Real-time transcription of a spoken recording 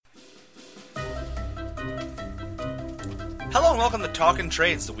Hello and welcome to Talkin'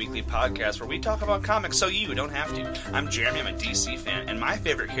 Trades, the weekly podcast where we talk about comics so you don't have to. I'm Jeremy, I'm a DC fan, and my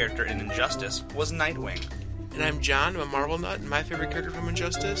favorite character in Injustice was Nightwing. And I'm John, I'm a Marvel nut, and my favorite character from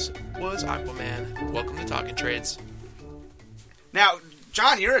Injustice was Aquaman. Welcome to Talkin' Trades. Now,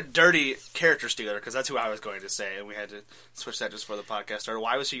 John, you're a dirty character stealer, because that's who I was going to say, and we had to switch that just for the podcast started.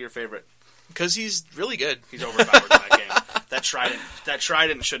 Why was he your favorite? Because he's really good. He's overpowered in that game. That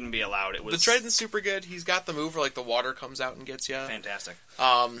trident shouldn't be allowed. The trident's super good. He's got the move where like the water comes out and gets you. Fantastic.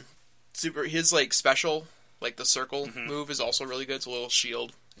 His like special, like the circle move is also really good. It's a little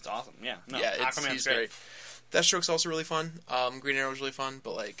shield. It's awesome. Yeah. No, yeah, Aquaman's he's great. Deathstroke's also really fun. Green Arrow's really fun,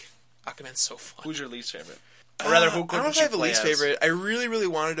 but like Aquaman's so fun. Who's your least favorite? Or rather, who I don't know if I have a least favorite. I really, really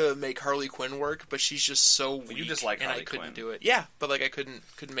wanted to make Harley Quinn work, but she's just so weak. You just like Harley I couldn't Quinn. do it. Yeah, but like I couldn't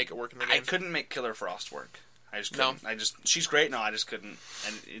make it work in the game. I couldn't make Killer Frost work. I just couldn't. No. She's great. No, I just couldn't.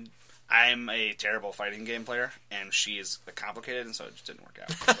 And I'm a terrible fighting game player, and she is complicated, and so it just didn't work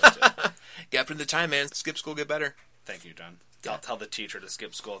out. Gap in the time, man. Skip school, get better. Thank you, John. Yeah. I'll tell the teacher to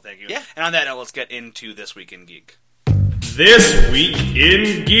skip school. Thank you. Yeah. And on that note, let's get into This Week in Geek. This Week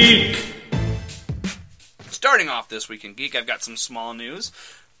in Geek. Starting off This Week in Geek, I've got some small news.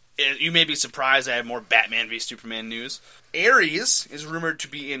 You may be surprised I have more Batman v Superman news. Ares is rumored to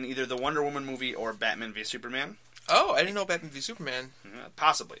be in either the Wonder Woman movie or Batman v Superman. Oh, I didn't know Batman v Superman.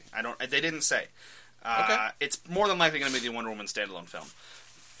 Possibly. They didn't say. Okay. It's more than likely going to be the Wonder Woman standalone film.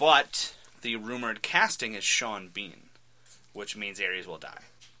 But the rumored casting is Sean Bean, which means Ares will die.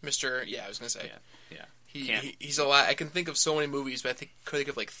 I was going to say. Yeah. He's a lot. I can think of so many movies, but could think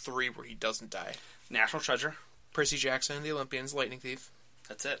of like 3 where he doesn't die. National Treasure. Percy Jackson, The Olympians, Lightning Thief.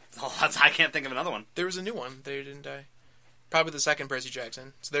 That's it. I can't think of another one. There was a new one. They didn't die. Probably the second Percy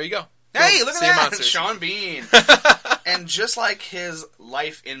Jackson. So there you go. Hey, look at that! Monsters. Sean Bean. And just like his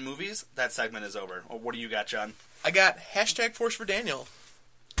life in movies, that segment is over. What do you got, John? I got #Force for Daniel.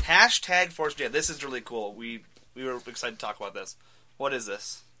 #Force for Daniel. This is really cool. We were excited to talk about this. What is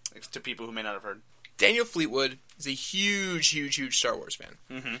this? To people who may not have heard. Daniel Fleetwood is a huge, huge, huge Star Wars fan.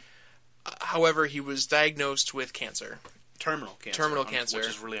 Mm-hmm. However, he was diagnosed with cancer. Terminal cancer. Which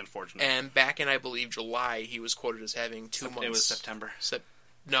is really unfortunate. And back in, I believe, July, he was quoted as having 2 months. It was September.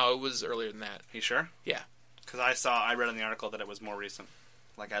 No, it was earlier than that. You sure? Yeah. Because I read in the article that it was more recent.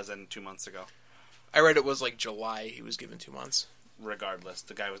 Like as in 2 months ago. I read it was like July, he was given 2 months. Regardless,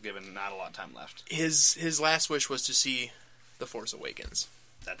 the guy was given not a lot of time left. His last wish was to see The Force Awakens.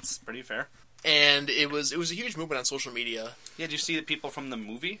 That's pretty fair. And it was a huge movement on social media. Yeah, did you see the people from the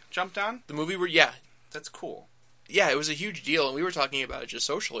movie jumped on? The movie yeah. That's cool. Yeah, it was a huge deal, and we were talking about it just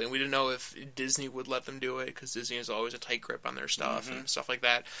socially, and we didn't know if Disney would let them do it, because Disney has always a tight grip on their stuff and stuff like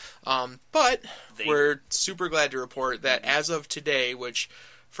that. But we're super glad to report that as of today, which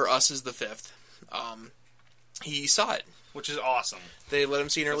for us is the 5th, he saw it. Which is awesome. They let him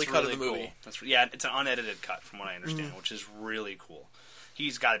see an early cut really of the movie. Cool. It's an unedited cut, from what I understand, which is really cool.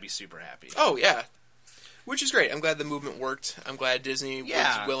 He's got to be super happy. Oh, yeah. Which is great. I'm glad the movement worked. I'm glad Disney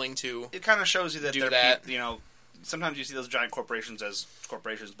was willing to It kind of shows you that do that. Sometimes you see those giant corporations as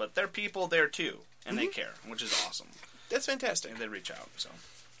corporations, but they're people there too, and they care, which is awesome. That's fantastic. And they reach out, so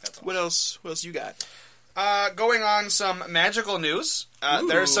that's awesome. What else you got? Going on some magical news.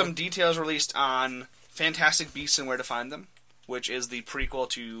 There's some details released on Fantastic Beasts and Where to Find Them, which is the prequel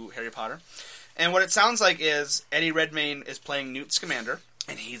to Harry Potter. And what it sounds like is Eddie Redmayne is playing Newt Scamander,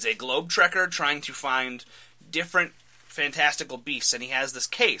 and he's a globe trekker trying to find different fantastical beasts, and he has this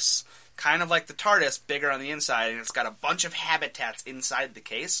case, kind of like the TARDIS, bigger on the inside, and it's got a bunch of habitats inside the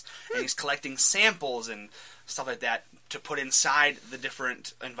case, and he's collecting samples and stuff like that to put inside the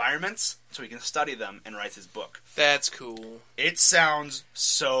different environments so he can study them and write his book. That's cool. It sounds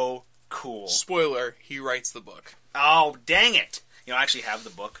so cool. Spoiler, he writes the book. Oh, dang it. I actually have the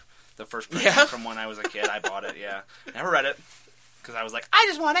book. The first print from when I was a kid. I bought it, yeah. Never read it, because I was like, I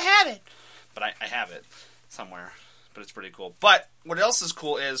just want to have it. But I have it somewhere. But it's pretty cool. But what else is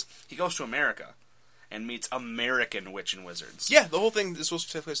cool is he goes to America and meets American witch and wizards. Yeah, the whole thing is supposed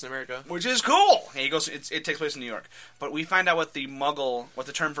to take place in America. Which is cool! And he goes. It takes place in New York. But we find out what the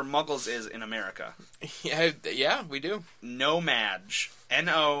term for muggles is in America. Yeah, we do. Nomaj.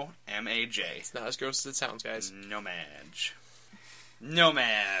 Nomaj. It's not as gross as it sounds, guys. Nomaj.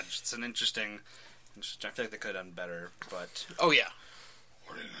 It's an interesting. I feel like they could have done better, but. Oh yeah.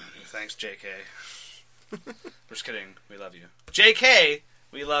 What are you gonna do? Thanks, J.K. Just kidding. We love you, J.K.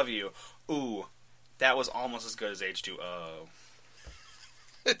 We love you. Ooh, that was almost as good as H2O.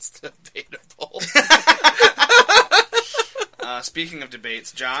 It's debatable. Speaking of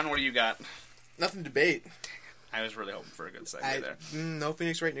debates, John, what do you got? Nothing to debate. I was really hoping for a good segue there. No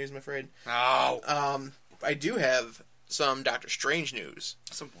Phoenix Wright news, I'm afraid. Oh. I do have some Doctor Strange news.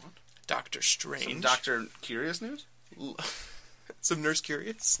 Some what? Doctor Strange. Some Doctor Curious news? Some Nurse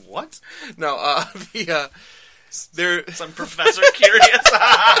Curious? What? No, they're... Some Professor Curious?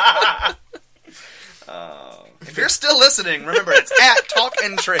 If you're still listening, remember, it's at Talk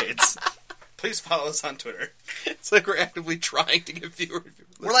and Trades. Please follow us on Twitter. It's like we're actively trying to get fewer.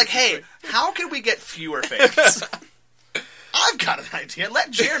 We're like, hey, how can we get fewer fans? I've got an idea.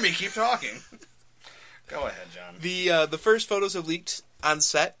 Let Jeremy keep talking. Go ahead, John. The first photos have leaked on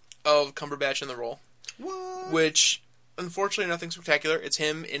set of Cumberbatch in the role. What? Which, unfortunately, nothing spectacular. It's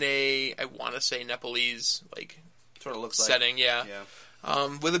him in a, I want to say, Nepalese sort of looks setting. Yeah.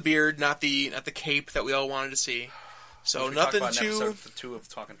 With a beard, not the cape that we all wanted to see. So nothing too. Episode 2 of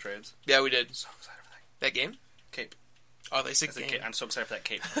Talking Trades. Yeah, we did. I'm so excited for that game. Cape. Oh, they said game. I'm so excited for that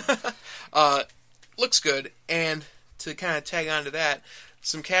cape. Looks good, and to kind of tag on to that,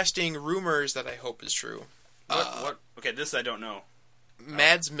 some casting rumors that I hope is true. What? Okay, this I don't know.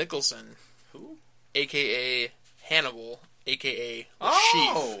 Mads Mikkelsen. Who? A.K.A. Hannibal, a.k.a. the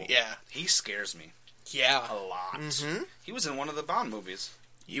Chief. Yeah. He scares me. Yeah. A lot. Mm-hmm. He was in one of the Bond movies.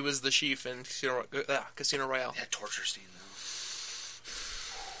 He was the Chief in Casino Royale. That torture scene,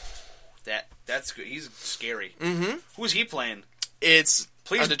 though. That's good. He's scary. Mm-hmm. Who's he playing? It's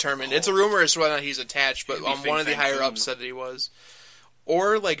undetermined. It's a rumor as to whether or not he's attached, but one of the higher-ups said that he was.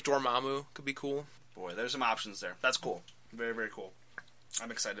 Or, Dormammu could be cool. Boy, there's some options there. That's cool. Very, very cool.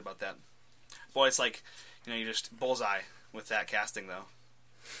 I'm excited about that. Boy, it's like, you just bullseye with that casting, though.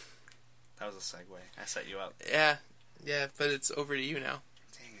 That was a segue. I set you up. Yeah, but it's over to you now.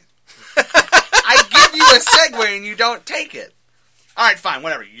 Dang it. I give you a segue and you don't take it. Alright, fine,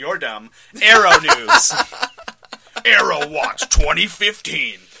 whatever. You're dumb. Arrow news. Arrow Watch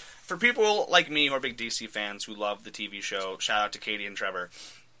 2015. For people like me who are big DC fans who love the TV show, shout out to Katie and Trevor.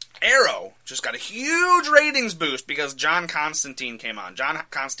 Arrow just got a huge ratings boost because John Constantine came on. John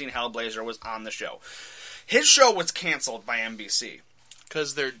Constantine Hellblazer was on the show. His show was canceled by NBC.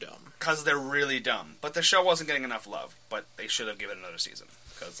 Because they're dumb. Because they're really dumb. But the show wasn't getting enough love. But they should have given it another season.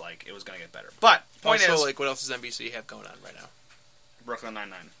 Because, it was going to get better. But, point also, is... what else does NBC have going on right now? Brooklyn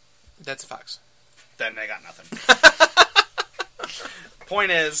Nine-Nine. That's Fox. Then they got nothing.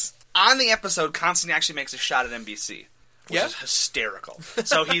 Point is, on the episode, Constantine actually makes a shot at NBC. Which is hysterical.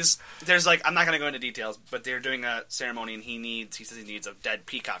 So there's I'm not going to go into details, but they're doing a ceremony and he says he needs a dead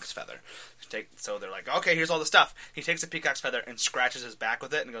peacock's feather. So they're like, okay, here's all the stuff. He takes a peacock's feather and scratches his back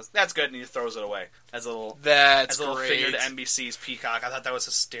with it and goes, that's good, and he throws it away as a little finger to NBC's peacock. I thought that was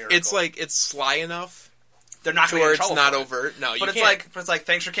hysterical. It's it's sly enough. They're not going to get in trouble. It's not overt. No, but it's like,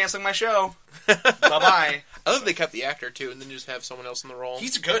 thanks for canceling my show. Bye-bye. I love they kept the actor, too, and then just have someone else in the role.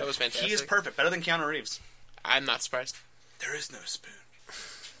 He's good. That was fantastic. He is perfect. Better than Keanu Reeves. I'm not surprised. There is no spoon.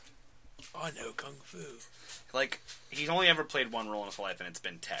 I know Kung Fu. He's only ever played one role in his life, and it's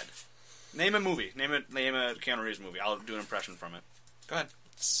been Ted. Name a movie. Name a Keanu Reeves movie. I'll do an impression from it. Go ahead.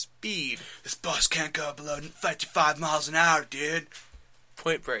 Speed. This bus can't go below 55 miles an hour, dude.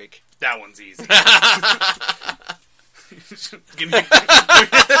 Point Break. That one's easy. Give me.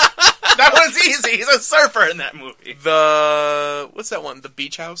 That one's easy. He's a surfer in that movie. What's that one? The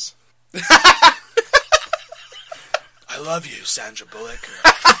Beach House? I love you, Sandra Bullock.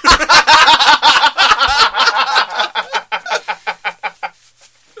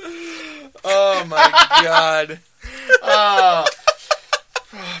 Oh my god.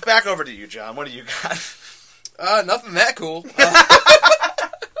 Back over to you, John. What do you got? Nothing that cool.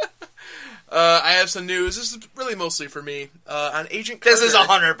 I have some news. This is really mostly for me. On Agent Carter. This is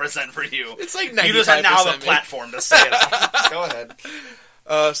 100% for you. It's 95%. You just now have a platform to say it on. Go ahead.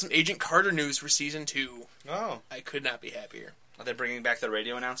 Some Agent Carter news for Season 2. Oh. I could not be happier. Are they bringing back the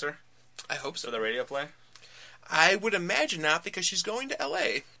radio announcer? I hope so. For the radio play? I would imagine not, because she's going to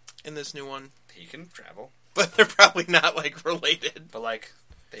L.A. in this new one. He can travel. But they're probably not, related. But,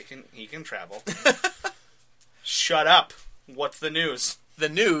 he can travel. Shut up. What's the news? The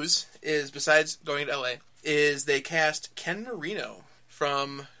news is, besides going to L.A., is they cast Ken Marino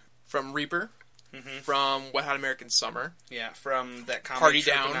from Reaper, from Wet Hot American Summer. Yeah, from that comedy Party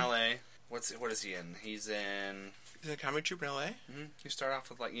troupe Down in L.A. What is he in? He's in... Is it a comedy troupe in L.A.? Mm-hmm. You start off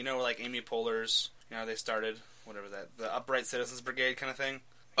with, Amy Poehler's, they started, whatever the Upright Citizens Brigade kind of thing.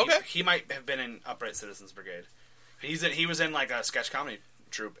 Okay. He might have been in Upright Citizens Brigade. He was in, a sketch comedy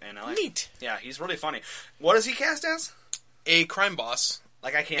troupe in L.A. Neat. Yeah, he's really funny. What is he cast as? A crime boss.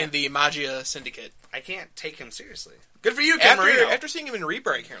 I can't... In the Magia Syndicate. I can't take him seriously. Good for you, Ken Marino. After seeing him in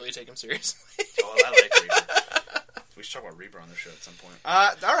Reaper, I can't really take him seriously. Oh, I like Reaper. We should talk about Reaper on the show at some point.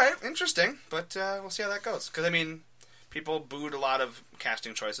 All right, interesting, but we'll see how that goes. Because, People booed a lot of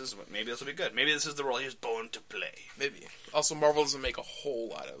casting choices, but maybe this will be good. Maybe this is the role he was born to play. Maybe. Also, Marvel doesn't make a whole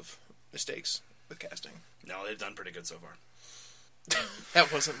lot of mistakes with casting. No, they've done pretty good so far.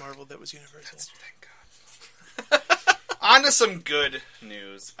 That wasn't Marvel, that was Universal. Thank God. On to some good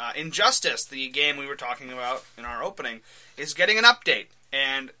news. Injustice, the game we were talking about in our opening, is getting an update,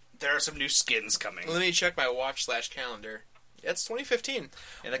 and there are some new skins coming. Let me check my watch/calendar. Yeah, it's 2015.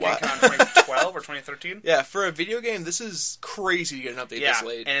 Yeah, that game came out in 2012 or 2013. Yeah, for a video game, this is crazy to get an update this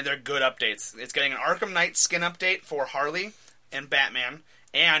late. And they're good updates. It's getting an Arkham Knight skin update for Harley and Batman,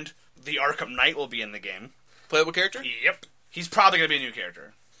 and the Arkham Knight will be in the game. Playable character? Yep. He's probably going to be a new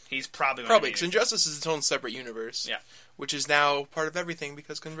character. He's probably going to be because Injustice is its own separate universe. Yeah. Which is now part of everything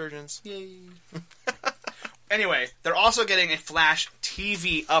because convergence. Yay. Anyway, they're also getting a Flash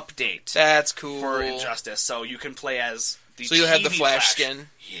TV update. That's cool. For Injustice, so you can play as the So you'll have the TV Flash skin?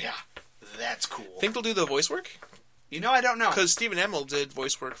 Yeah, that's cool. Think they'll do the voice work? You know, I don't know. Because Stephen Amell did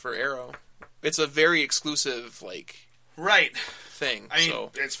voice work for Arrow. It's a very exclusive, right thing. I mean,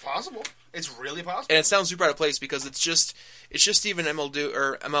 it's possible. It's really possible. And it sounds super out of place because it's just Stephen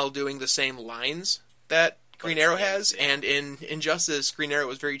Amell doing the same lines that Green Arrow has, and in Injustice, Green Arrow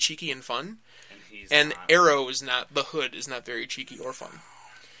was very cheeky and fun. And Arrow is not, the Hood is not very cheeky or fun.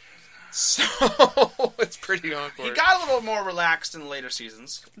 So, it's pretty awkward. He got a little more relaxed in the later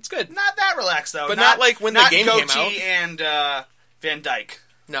seasons. It's good. Not that relaxed, though. But not like when the game came out. Goatee and Van Dyke.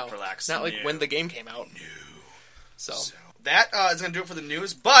 No. Relaxed. Not like when the game came out. No. So that is going to do it for the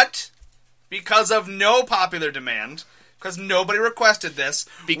news, but because of no popular demand, because nobody requested this,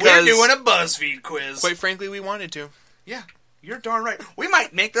 we're doing a Buzzfeed quiz. Quite frankly, we wanted to. Yeah. You're darn right. We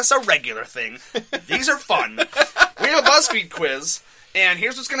might make this a regular thing. These are fun. We have a BuzzFeed quiz, and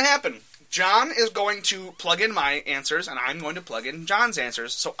here's what's going to happen. John is going to plug in my answers, and I'm going to plug in John's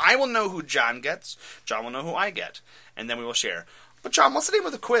answers. So I will know who John gets, John will know who I get, and then we will share. But John, what's the name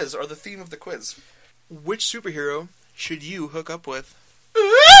of the quiz, or the theme of the quiz? Which superhero should you hook up with?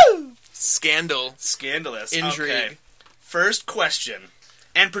 Ooh! Scandal. Scandalous. Intrigue. Okay. First question.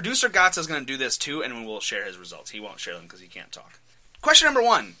 And producer Gotts is going to do this too, and we will share his results. He won't share them because he can't talk. Question number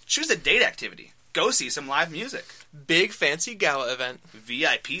 1. Choose a date activity. Go see some live music. Big fancy gala event.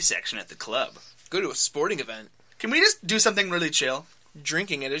 VIP section at the club. Go to a sporting event. Can we just do something really chill?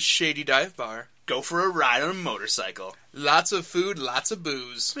 Drinking at a shady dive bar. Go for a ride on a motorcycle. Lots of food, lots of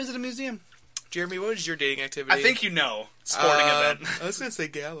booze. Visit a museum. Jeremy, what is your dating activity? I think you know. Sporting event. I was going to say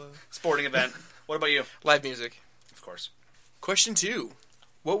gala. Sporting event. What about you? Live music. Of course. Question 2.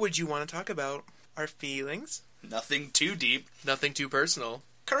 What would you want to talk about? Our feelings? Nothing too deep. Nothing too personal.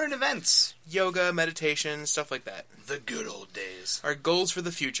 Current events. Yoga, meditation, stuff like that. The good old days. Our goals for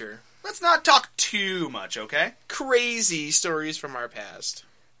the future. Let's not talk too much, okay? Crazy stories from our past.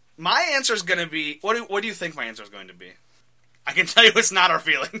 My answer is going to be... What do you think my answer is going to be? I can tell you it's not our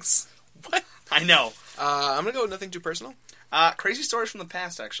feelings. What? I know. I'm going to go with nothing too personal. Crazy stories from the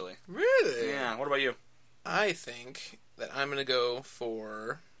past, actually. Really? Yeah. What about you? I think that I'm going to go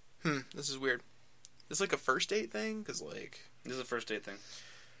for... this is weird. Is this like a first date thing? Because, This is a first date thing.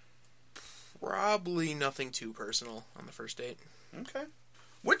 Probably nothing too personal on the first date. Okay.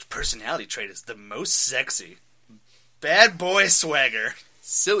 Which personality trait is the most sexy? Bad boy swagger.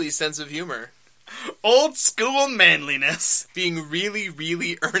 Silly sense of humor. Old school manliness. Being really,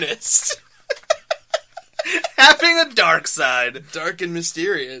 really earnest. Having a dark side. Dark and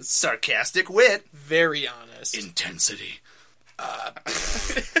mysterious. Sarcastic wit. Very honest. Intensity.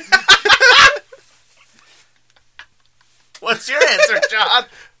 What's your answer, John?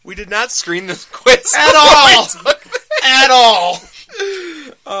 We did not screen this quiz. At all! At all!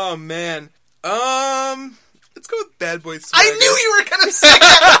 Oh, man. Let's go with Bad Boy Swagger. I knew you were going to say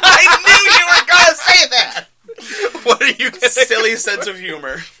that! I knew you were going to say that! What are you going to say? Silly sense of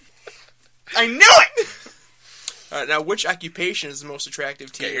humor. I knew it! Now, which occupation is the most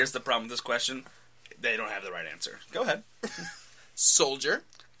attractive to you? Okay, here's the problem with this question. They don't have the right answer. Go ahead. Soldier.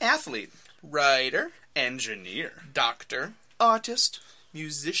 Athlete. Writer. Engineer. Doctor. Artist.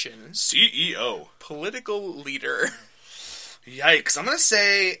 Musician. CEO. Political leader. Yikes. I'm going to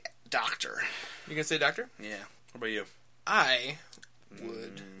say doctor. You going to say doctor? Yeah. What about you? I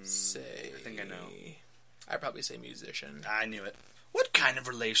would say... I think I know. I'd probably say musician. I knew it. What kind of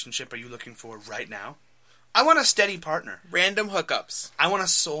relationship are you looking for right now? I want a steady partner. Random hookups. I want a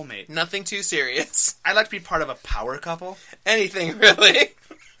soulmate. Nothing too serious. I'd like to be part of a power couple. Anything, really.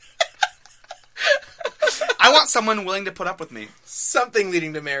 I want someone willing to put up with me. Something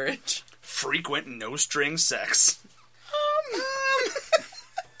leading to marriage. Frequent no-string sex.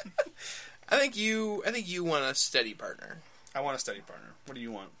 I think you want a steady partner. I want a steady partner. What do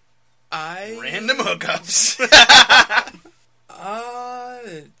you want? Random hookups.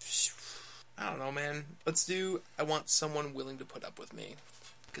 I don't know, man. Let's do, I want someone willing to put up with me.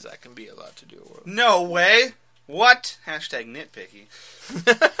 Because that can be a lot to do. No way. What? Hashtag nitpicky.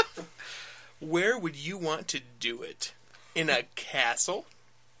 Where would you want to do it? In a castle?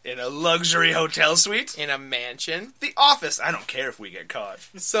 In a luxury hotel suite? In a mansion? The office. I don't care if we get caught.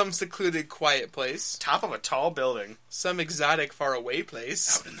 Some secluded, quiet place? Top of a tall building. Some exotic, faraway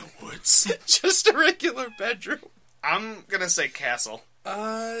place? Out in the woods. Just a regular bedroom? I'm gonna say castle.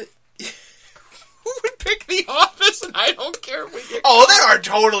 Who would pick the office? And I don't care if we get caught. There are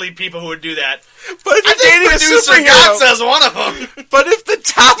totally people who would do that. But if I think producer Gatsa's one of them. But if the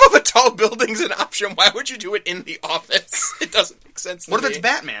top of a tall building's an option, why would you do it in the office? It doesn't make sense to me. What if it's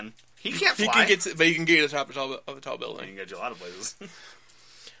Batman? He can't fly. But he can get to the top of a tall building. He can get you a lot of places. He's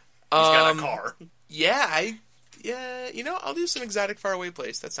got a car. Yeah, I'll do some exotic faraway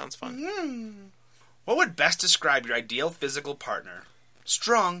place. That sounds fun. What would best describe your ideal physical partner?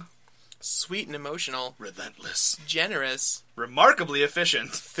 Strong. Sweet and emotional. Relentless. Generous. Remarkably efficient.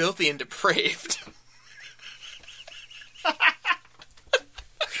 Filthy and depraved.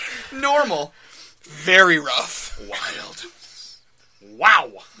 Normal. Very rough. Wild.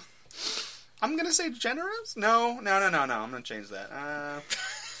 Wow. I'm gonna say generous? No. I'm gonna change that.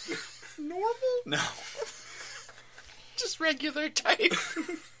 Normal? No. Just regular type.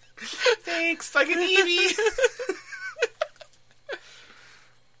 Thanks, like an Eevee.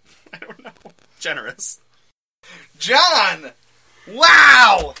 I don't know. Generous. John!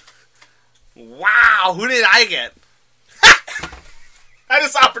 Wow! Who did I get? I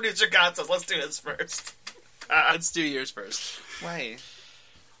just saw producer Gatsa. Let's do his first. Let's do yours first. Why?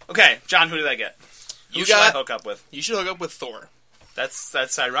 Okay, John, who did I get? Who should I hook up with? You should hook up with Thor.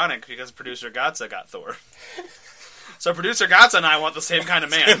 That's ironic because producer Gatsa got Thor. So producer Gatsa and I want the same kind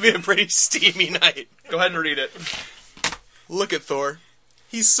of man. It's going to be a pretty steamy night. Go ahead and read it. Look at Thor.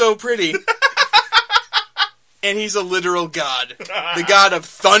 He's so pretty. And he's a literal god. The god of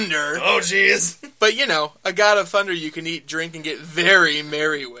thunder. Oh, jeez. But, a god of thunder you can eat, drink, and get very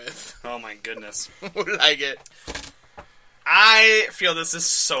merry with. Oh, my goodness. What did I get? I feel this is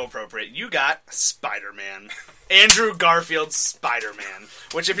so appropriate. You got Spider-Man. Andrew Garfield's Spider-Man.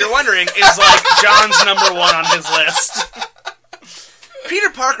 Which, if you're wondering, is like John's number one on his list. Peter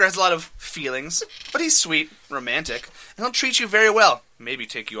Parker has a lot of feelings, but he's sweet, romantic, and he'll treat you very well. Maybe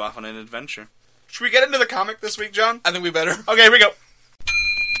take you off on an adventure. Should we get into the comic this week, John? I think we better. Okay, here we go.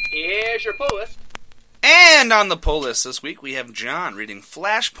 Here's your Pullist. And on the pull list this week, we have John reading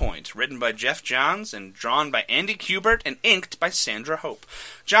Flashpoint, written by Jeff Johns and drawn by Andy Kubert and inked by Sandra Hope.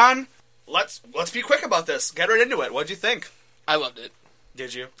 John, let's be quick about this. Get right into it. What'd you think? I loved it.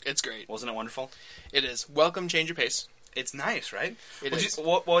 Did you? It's great. Wasn't it wonderful? It is. Welcome, change your pace. It's nice, right? It is.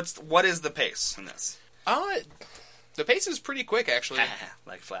 What is the pace in this? The pace is pretty quick, actually.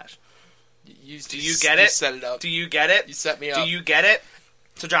 Like Flash. Do you get it? You set it up. Do you get it? You set me up. Do you get it?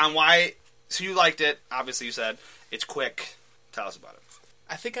 So, John, why... So you liked it. Obviously, you said it's quick. Tell us about it.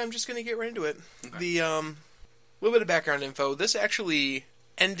 I think I'm just going to get right into it. Okay. The little bit of background info. This actually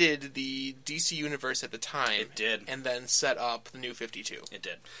ended the DC universe at the time. It did. And then set up the New 52. It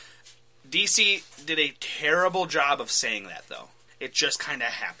did. DC did a terrible job of saying that, though. It just kind of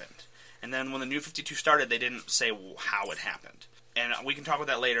happened. And then when the New 52 started, they didn't say how it happened. And we can talk about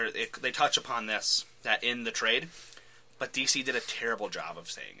that later. They touch upon this, that in the trade. But DC did a terrible job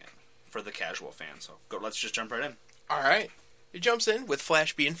of saying it for the casual fan. So let's just jump right in. All right. It jumps in with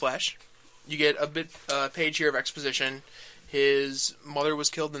Flash being Flash. You get a page here of exposition. His mother was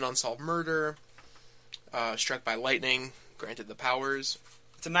killed in an unsolved murder. Struck by lightning. Granted the powers.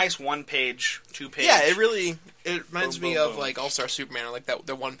 It's a nice one-page, two-page. Yeah, it reminds boom, me boom, of boom. Like All-Star Superman. I like that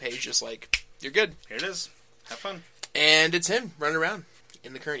the one page, just like you're good. Here it is. Have fun. And it's him running around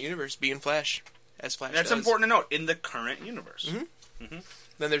in the current universe, being Flash, as Flash. That's does. important to note in the current universe. Mm-hmm. Mm-hmm.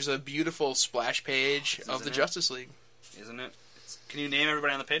 Then there's a beautiful splash page of the Justice League. Isn't it? Can you name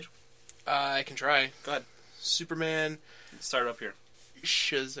everybody on the page? I can try. Go ahead. Superman. Start up here.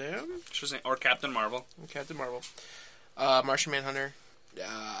 Shazam, or Captain Marvel. Captain Marvel. Martian Manhunter.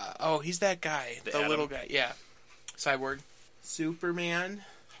 He's that guy. The little guy. Yeah. Cyborg. Superman.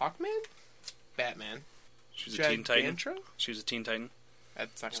 Hawkman? Batman. She was a Teen Titan. Gigantro? She was a Teen Titan.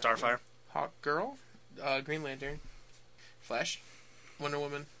 That's not Starfire. Hawk Girl. Green Lantern. Flash. Wonder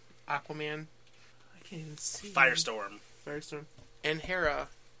Woman. Aquaman. I can't even see. Firestorm. And Hera.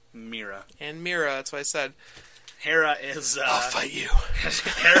 Mira. That's what I said. Hera is... I'll fight you.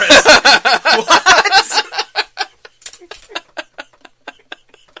 Hera is... What?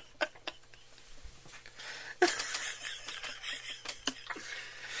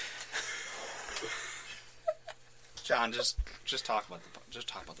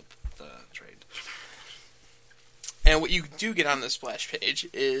 the trade. And what you do get on the splash page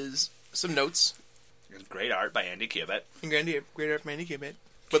is some notes. Great art by Andy Kubert. Great art by Andy Kubert.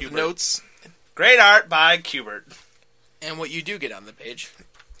 But the notes... Great art by Kubert. And what you do get on the page,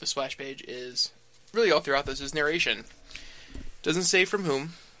 the splash page, is... Really all throughout this is narration. Doesn't say from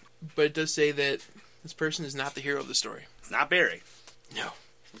whom, but it does say that this person is not the hero of the story. It's not Barry. No.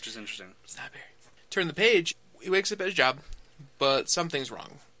 Which is interesting. It's not Barry. Turn the page, he wakes up at his job, but something's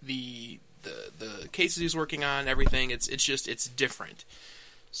wrong. The cases he's working on, everything, it's different.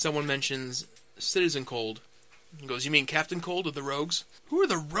 Someone mentions Citizen Cold. He goes, you mean Captain Cold of the Rogues? Who are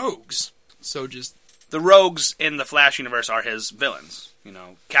the Rogues? So just... The Rogues in the Flash universe are his villains. You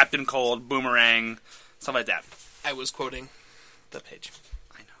know, Captain Cold, Boomerang, stuff like that. I was quoting the page.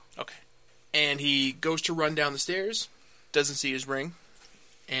 I know. Okay. And he goes to run down the stairs, doesn't see his ring,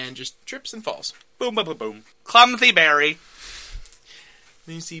 and just trips and falls. Boom, boom, boom, boom. Clumsy Barry.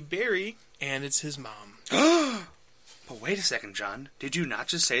 Then you see Barry, and it's his mom. But wait a second, John. Did you not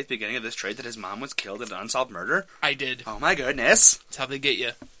just say at the beginning of this trade that his mom was killed in an unsolved murder? I did. Oh my goodness. That's how they get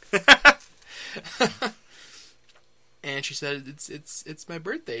you. And she said, it's my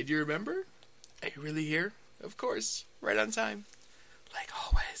birthday. Do you remember? Are you really here? Of course. Right on time. Like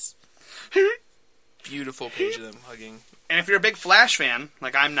always. Beautiful page of them hugging. And if you're a big Flash fan,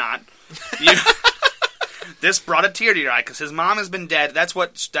 like I'm not, this brought a tear to your eye because his mom has been dead. That's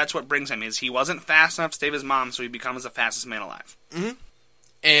what brings him. Is he wasn't fast enough to save his mom, so he becomes the fastest man alive. Mm-hmm.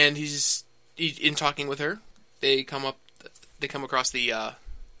 And in talking with her, they come across the.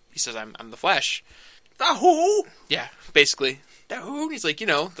 He says, "I'm the Flash." The who? Yeah, basically the who. And he's like,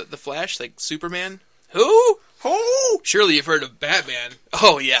 the Flash, like Superman. Who? Who? Surely you've heard of Batman.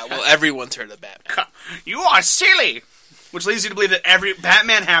 Oh yeah, well everyone's heard of Batman. You are silly. Which leads you to believe that every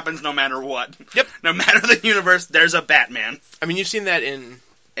Batman happens no matter what. Yep. No matter the universe, there's a Batman. I mean, you've seen that in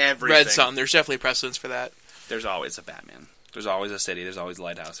everything. Red Sun. There's definitely precedence for that. There's always a Batman. There's always a city. There's always a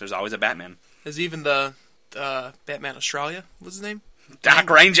lighthouse. There's always a Batman. There's even the Batman Australia. What's his name? Doc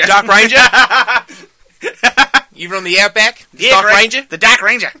Ranger. Doc Ranger? Even on the Outback? Doc Ranger? The Doc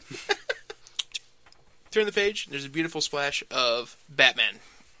Ranger. Turn the page. There's a beautiful splash of Batman.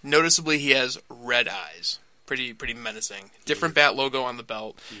 Noticeably, he has red eyes. Pretty menacing. Different bat logo on the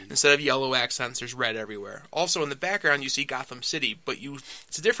belt. Instead of yellow accents, there's red everywhere. Also, in the background, you see Gotham City, but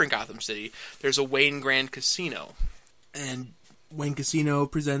it's a different Gotham City. There's a Wayne Grand Casino. And Wayne Casino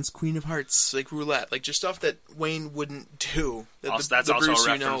presents Queen of Hearts, like roulette, like just stuff that Wayne wouldn't do. That that's the also Bruce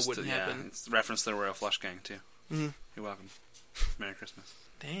a reference wouldn't happen. It's a reference to the Royal Flush Gang, too. Mm-hmm. You're welcome. Merry Christmas.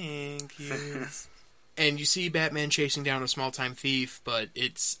 Thank you. And you see Batman chasing down a small-time thief, but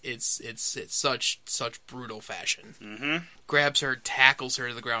it's such brutal fashion. Mm-hmm. Grabs her, tackles her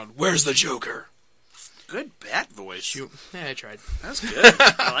to the ground. Where's the Joker? Good bat voice. Yeah, I tried. That's good.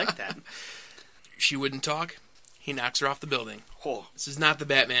 I like that. She wouldn't talk. He knocks her off the building. Oh. This is not the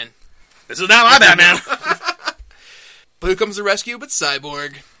Batman. This is not my Batman. But who comes to rescue but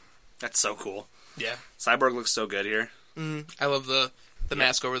Cyborg? That's so cool. Yeah. Cyborg looks so good here. I love the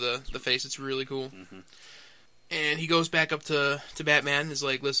mask over the face. It's really cool. Mm-hmm. And he goes back up to Batman and is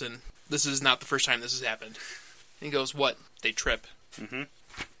like, listen, this is not the first time this has happened. And he goes, what? They trip. Mm-hmm.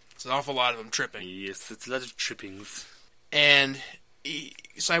 It's an awful lot of them tripping. Yes, it's a lot of trippings. And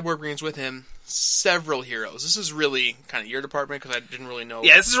Cyborg brings with him several heroes. This is really kind of your department because I didn't really know.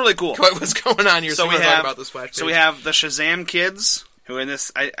 Yeah, this is really cool. What was going on here? So we have about the splash page. So we have the Shazam kids who in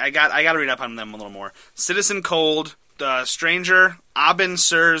this I got to read up on them a little more. Citizen Cold, the Stranger, Abin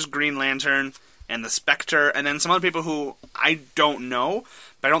Sur's Green Lantern, and the Spectre, and then some other people who I don't know,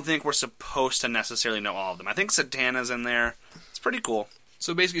 but I don't think we're supposed to necessarily know all of them. I think Satana's in there. It's pretty cool.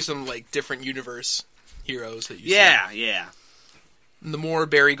 So basically some like different universe heroes that you see. Yeah. And the more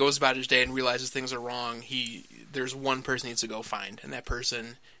Barry goes about his day and realizes things are wrong, there's one person he needs to go find, and that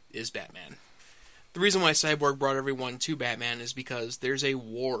person is Batman. The reason why Cyborg brought everyone to Batman is because there's a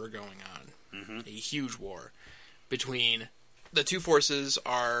war going on. A huge war. Between the two forces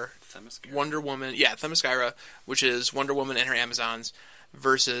are Themyscira. Wonder Woman, Themyscira, which is Wonder Woman and her Amazons,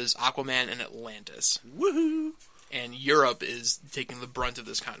 versus Aquaman and Atlantis. Woohoo! And Europe is taking the brunt of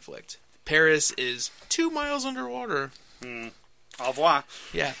this conflict. Paris is 2 miles underwater. Au revoir.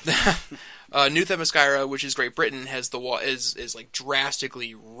 Yeah. New Themyscira, which is Great Britain, has is like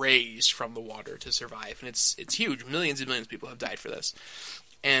drastically raised from the water to survive, and it's huge. Millions and millions of people have died for this,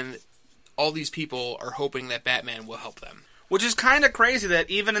 and all these people are hoping that Batman will help them. Which is kind of crazy that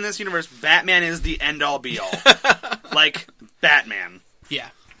even in this universe, Batman is the end-all, be-all. Like, Batman. Yeah.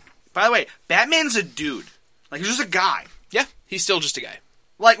 By the way, Batman's a dude. Like, he's just a guy. Yeah, he's still just a guy.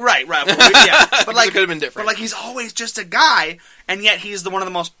 Like, right. Yeah. But like, it could have been different. But like, he's always just a guy, and yet he's one of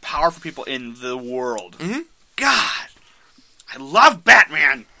the most powerful people in the world. Mm-hmm. God, I love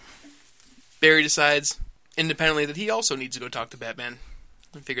Batman. Barry decides independently that he also needs to go talk to Batman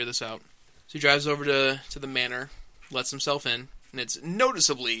and figure this out. So he drives over to the manor, lets himself in, and it's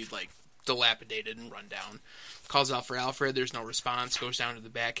noticeably like dilapidated and run down. Calls out for Alfred. There's no response. Goes down to the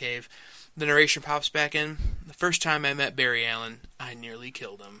Batcave. The narration pops back in. The first time I met Barry Allen, I nearly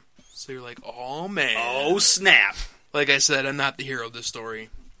killed him. So you're like, oh man. Oh snap. Like I said, I'm not the hero of this story.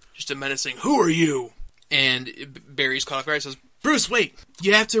 Just a menacing, who are you? And Barry's caught off guard. Says, Bruce, wait.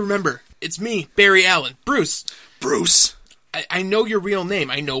 You have to remember. It's me, Barry Allen. Bruce. I know your real name.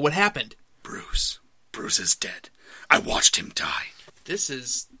 I know what happened. Bruce is dead. I watched him die. This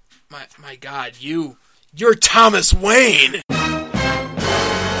is... My God, you're Thomas Wayne!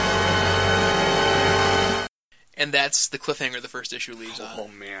 And that's the cliffhanger the first issue leaves on. Oh,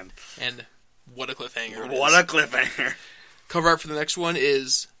 man. And what a cliffhanger. What a cliffhanger. Cover art for the next one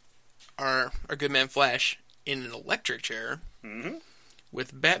is our good man Flash in an electric chair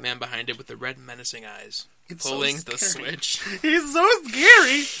with Batman behind it with the red menacing eyes. Pulling the switch. He's so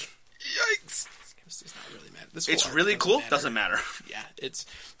scary. Yikes. This does not really matter. It's really cool. Doesn't matter. Yeah,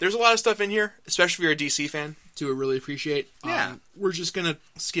 there's a lot of stuff in here, especially if you're a DC fan, to really appreciate. Yeah. We're just going to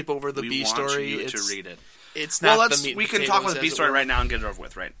skip over the B story. We want you to read it. It's not we can talk about the B story right now and get it over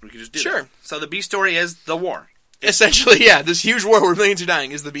with, right? We can just do Sure. that. So the B story is the war. Essentially, yeah, this huge war where millions are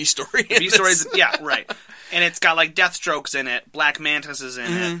dying is the B story. The B story is, yeah, right. And it's got like Deathstroke's in it, Black Mantis is in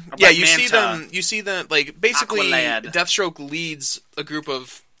it. Yeah, you see them, like, basically, Aqualad. Deathstroke leads a group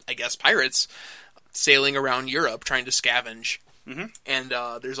of, I guess, pirates sailing around Europe trying to scavenge. Mm-hmm.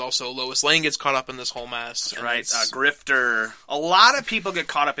 And there's also Lois Lane gets caught up in this whole mess. That's right, Grifter. A lot of people get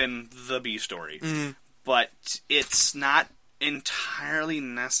caught up in the B story. Mm-hmm. But it's not entirely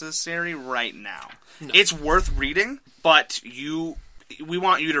necessary right now. No. It's worth reading, but we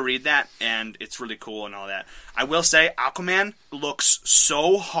want you to read that, and it's really cool and all that. I will say, Aquaman looks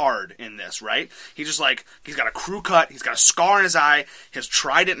so hard in this, right? He's got a crew cut, he's got a scar in his eye, his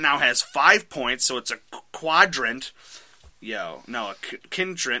trident now has 5 points, so it's a quadrant. A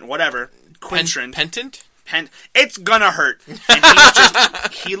quintrant, whatever. Quintrant. Pentant? It's gonna hurt.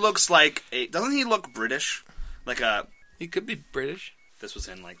 And he looks like doesn't he look British? He could be British. This was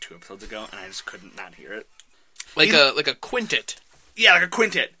in like 2 episodes ago, and I just couldn't not hear it. Like a quintet. Yeah, like a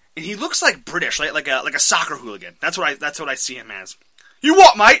quintet. And he looks like British, right? Like a soccer hooligan. That's what I see him as. You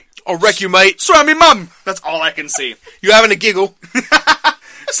what, mate? I'll wreck you, mate. Swear me mum. That's all I can see. You having a giggle?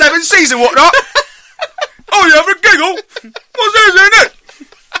 7 seas and whatnot. Oh, you having a giggle? What's this in it?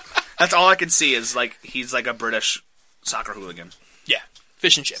 That's all I can see is like he's like a British soccer hooligan. Yeah,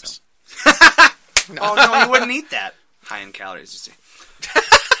 fish and chips. So. Oh no, you wouldn't eat that. High in calories, you see.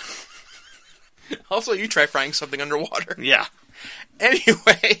 Also, you try frying something underwater. Yeah.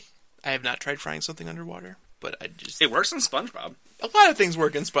 Anyway, I have not tried frying something underwater, but it works in SpongeBob. A lot of things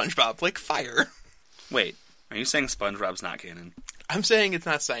work in SpongeBob, like fire. Wait, are you saying SpongeBob's not canon? I'm saying it's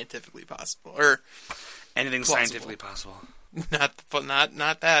not scientifically possible, or anything plausible. Scientifically possible.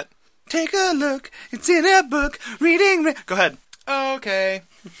 Not that. Take a look. It's in a book. Reading. Go ahead. Okay.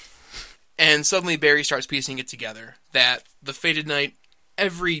 And suddenly Barry starts piecing it together that the fated night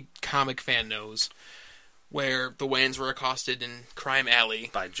every comic fan knows, where the Wayans were accosted in Crime Alley.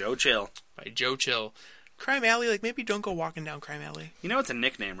 By Joe Chill. Crime Alley, like, maybe don't go walking down Crime Alley. You know it's a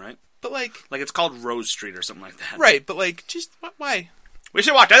nickname, right? But, like it's called Rose Street or something like that. Right, but, like, just, why? We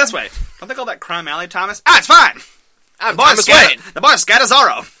should walk down this way. Don't they call that Crime Alley, Thomas? Ah, it's fine. I'm Thomas Wayne. The boy's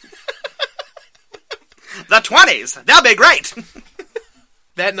Scatazoro. The 20s. They'll be great.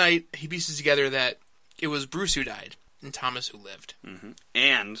 That night, he pieces together that it was Bruce who died and Thomas who lived. Mm-hmm.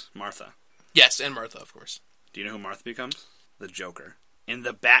 And Martha. Yes, and Martha, of course. Do you know who Martha becomes? The Joker. In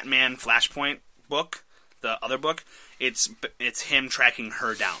the Batman Flashpoint book, the other book, it's him tracking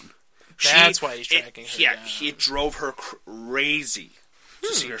her down. That's why he's tracking her down. Yeah, it drove her crazy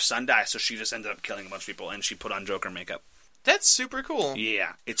to see her son die, so she just ended up killing a bunch of people, and she put on Joker makeup. That's super cool.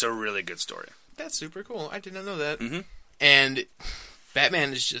 Yeah, it's a really good story. That's super cool. I did not know that. Mm-hmm. And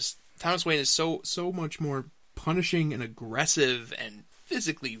Batman is just... Thomas Wayne is so much more punishing and aggressive and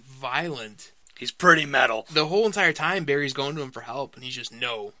physically violent. He's pretty metal. The whole entire time, Barry's going to him for help, and he's just,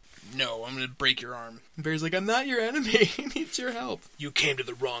 no, I'm going to break your arm. And Barry's like, I'm not your enemy. He needs your help. You came to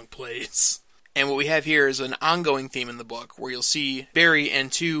the wrong place. And what we have here is an ongoing theme in the book, where you'll see Barry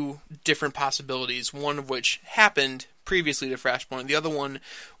and 2 different possibilities, one of which happened previously to Flashpoint. The other one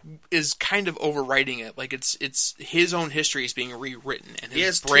is kind of overwriting it. Like, it's his own history is being rewritten, and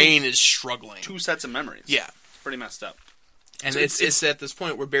his brain is struggling. 2 sets of memories. Yeah. It's pretty messed up. And it's at this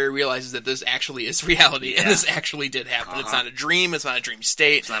point where Barry realizes that this actually is reality, and this actually did happen. It's not a dream. It's not a dream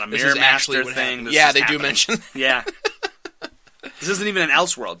state. It's not a mirror master thing. Yeah, they do mention that. Yeah. This isn't even an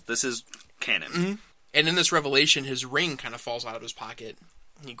Elseworld. This is canon. Mm-hmm. And in this revelation, his ring kind of falls out of his pocket.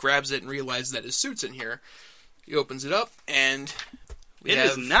 He grabs it and realizes that his suit's in here. He opens it up, and it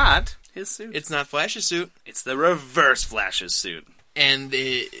is not his suit. It's not Flash's suit. It's the Reverse Flash's suit. And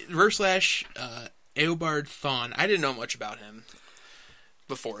the Reverse Flash, Eobard Thawne, I didn't know much about him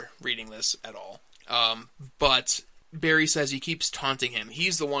before reading this at all. But Barry says he keeps taunting him.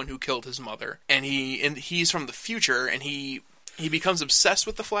 He's the one who killed his mother. And he's from the future, and he becomes obsessed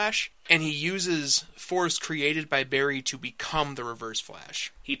with the Flash, and he uses force created by Barry to become the Reverse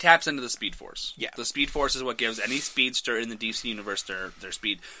Flash. He taps into the Speed Force. Yeah. The Speed Force is what gives any speedster in the DC universe their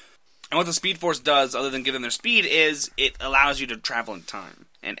speed. And what the Speed Force does, other than giving their speed, is it allows you to travel in time.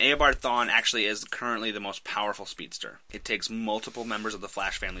 And Eobard Thawne actually is currently the most powerful speedster. It takes multiple members of the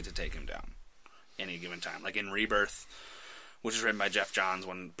Flash family to take him down any given time. Like in Rebirth, which was written by Jeff Johns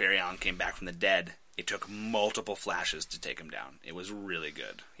when Barry Allen came back from the dead, it took multiple Flashes to take him down. It was really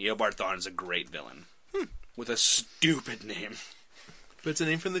good. Eobard Thawne is a great villain. With a stupid name. But it's a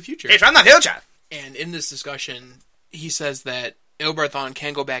name from the future. It's from the future! And in this discussion, he says that Eobard Thawne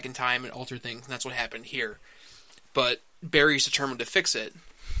can go back in time and alter things, and that's what happened here. But Barry's determined to fix it,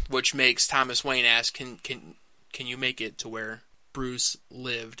 which makes Thomas Wayne ask, can you make it to where Bruce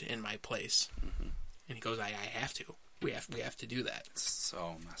lived in my place? Mm-hmm. And he goes, I have to. We have to do that. It's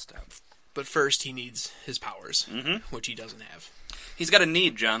so messed up. But first, he needs his powers, which he doesn't have. He's got a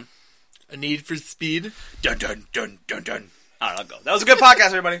need, John. A need for speed? Dun, dun, dun, dun, dun. All right, I'll go. That was a good podcast,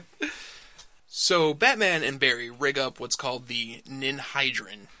 everybody. So, Batman and Barry rig up what's called the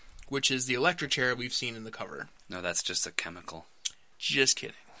Ninhydrin, which is the electric chair we've seen in the cover. No, that's just a chemical. Just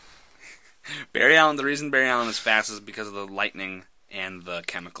kidding. Barry Allen, the reason Barry Allen is fast is because of the lightning and the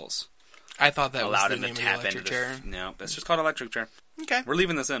chemicals. I thought that was the name him to of the tap electric into chair. No, it's just called electric chair. Okay. We're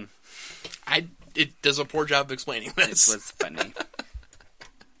leaving this in. It does a poor job of explaining this. It was funny.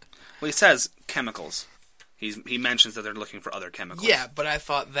 Well, he says chemicals. He mentions that they're looking for other chemicals. Yeah, but I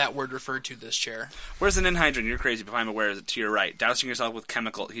thought that word referred to this chair. Where's the Ninhydrin? You're crazy, but I'm aware is it to your right. Dousing yourself with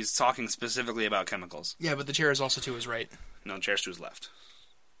chemical. He's talking specifically about chemicals. Yeah, but the chair is also to his right. No, the chair's to his left.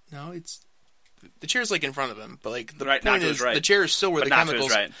 No, the chair's like in front of him, but like the right, point is right. the chair is still where but the not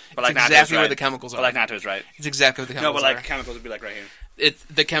chemicals. To his right. But like not exactly to his right. where the chemicals are. But like not to his right. It's exactly where the chemicals are. No, but like chemicals would be like right here.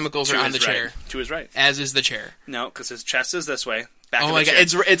 The chemicals are on the chair. To his right. As is the chair. No, because his chest is this way. Back oh my god,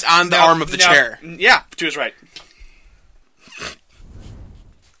 it's on the arm of the chair. Yeah, to his right.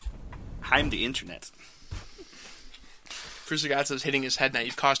 I'm the internet. Fusagata's hitting his head now.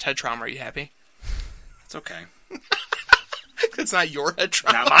 You've caused head trauma. Are you happy? It's okay. It's not your head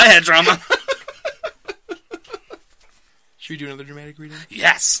trauma. Not my head trauma. Should we do another dramatic reading?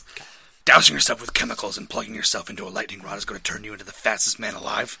 Yes. Okay. Dousing yourself with chemicals and plugging yourself into a lightning rod is going to turn you into the fastest man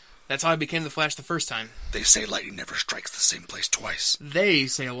alive. That's how I became the Flash the first time. They say lightning never strikes the same place twice. They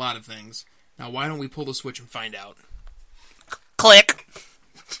say a lot of things. Now, why don't we pull the switch and find out? Click.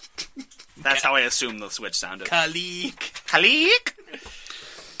 That's how I assume the switch sounded. Click. Click.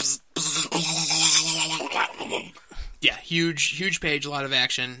 Yeah, huge page, a lot of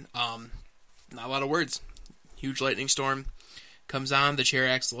action. Not a lot of words. Huge lightning storm. Comes on, the chair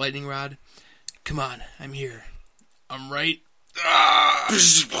acts the lightning rod. Come on, I'm here. I'm right.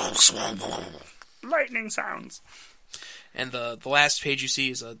 Lightning sounds. And the last page you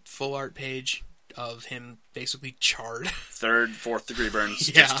see is a full art page of him basically charred. 3rd, 4th degree burns.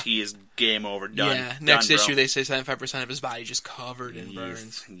 Yeah. Just he is game over. Done. Yeah. Next Done, issue, they say 75% of his body just covered in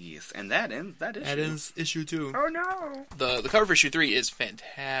burns. Yes. And that ends that issue. That ends issue 2. Oh no. The cover for issue 3 is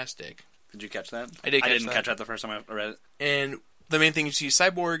fantastic. Did you catch that? I didn't catch that the first time I read it. And the main thing you see is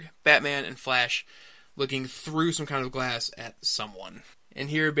Cyborg, Batman, and Flash looking through some kind of glass at someone. And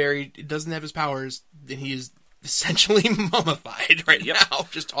here Barry doesn't have his powers, and he is essentially mummified now,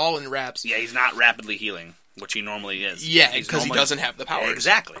 just all in wraps. Yeah, he's not rapidly healing, which he normally is. Yeah, because he doesn't have the powers.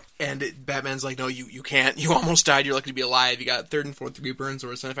 Exactly. And Batman's like, no, you can't. You almost died. You're lucky to be alive. You got 3rd and 4th degree burns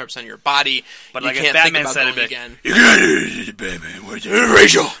over 75% of your body. But you like can't if Batman think said about it again. You got it, Batman. Where's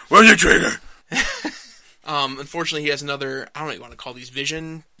the trigger? Unfortunately, he has another. I don't know what you want to call these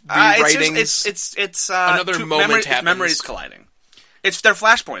vision rewritings. It's another moment happens. Memories colliding. They're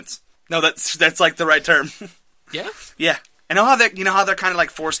flashpoints. No, that's like the right term. Yeah. Yeah. I know how they're kind of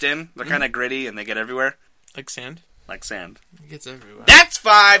like forced in. They're kind of gritty and they get everywhere. Like sand. Like sand. It gets everywhere. That's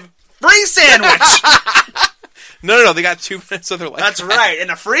 5 free sandwich. No. They got 2 minutes of their life. That's right, and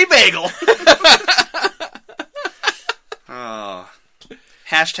a free bagel. Oh.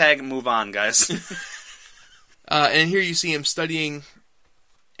 Hashtag move on, guys. And here you see him studying,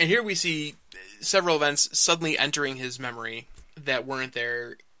 and here we see several events suddenly entering his memory that weren't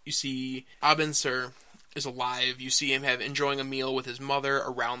there. You see Abin Sur is alive. You see him enjoying a meal with his mother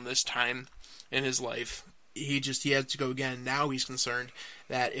around this time in his life. He has to go again. Now he's concerned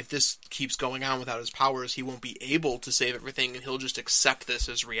that if this keeps going on without his powers, he won't be able to save everything, and he'll just accept this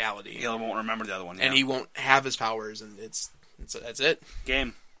as reality. He won't remember the other one. And he won't have his powers, and that's it.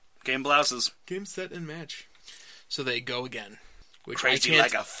 Game blouses. Game, set, and match. So they go again. Which Crazy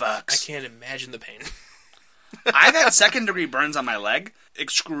like a fox. I can't imagine the pain. I've had second-degree burns on my leg.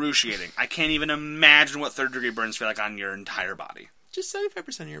 Excruciating. I can't even imagine what third-degree burns feel like on your entire body. Just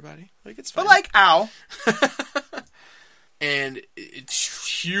 75% of your body. Like, it's fine. But, like, ow. And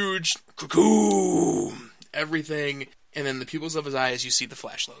it's huge. Everything. And then the pupils of his eyes, you see the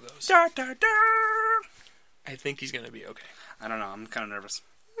Flash logos. Da, da, da. I think he's going to be okay. I don't know. I'm kind of nervous.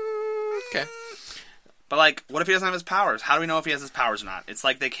 Okay. But, like, what if he doesn't have his powers? How do we know if he has his powers or not? It's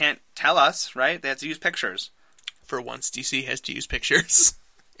like they can't tell us, right? They have to use pictures. For once, DC has to use pictures.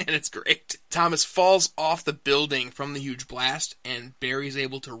 And it's great. Thomas falls off the building from the huge blast, and Barry's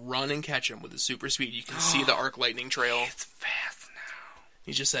able to run and catch him with his super speed. You can see the arc lightning trail. It's fast now.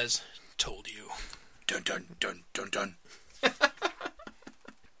 He just says, "Told you." Dun, dun, dun, dun, dun.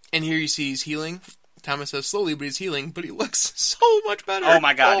 And here you see he's healing. Thomas says slowly, but he's healing, but he looks so much better. Oh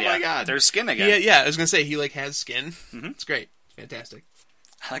my god, my god. There's skin again. Yeah, I was going to say, he has skin. Mm-hmm. It's great. Fantastic.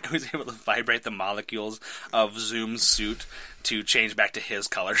 I like how he's able to vibrate the molecules of Zoom's suit to change back to his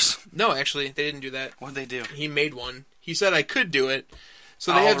colors. No, actually, they didn't do that. What'd they do? He made one. He said I could do it.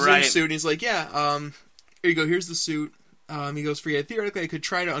 So they have Zoom's suit, and he's like, yeah, here you go, here's the suit. He goes, theoretically, I could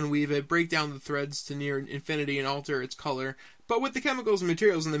try to unweave it, break down the threads to near infinity, and alter its color. But with the chemicals and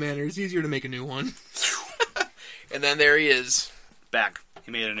materials in the manner, it's easier to make a new one. And then there he is. Back.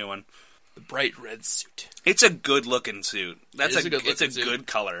 He made a new one. The bright red suit. It's a good-looking suit. It's a suit. good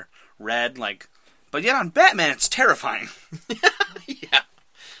color. Red, like... But yet on Batman, it's terrifying. Yeah.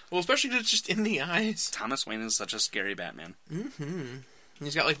 Well, especially just in the eyes. Thomas Wayne is such a scary Batman. Mm-hmm.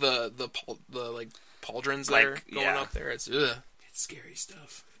 He's got, like, the pauldrons there going up there. It's scary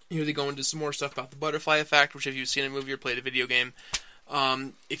stuff. Here they go into some more stuff about the butterfly effect, which if you've seen a movie or played a video game,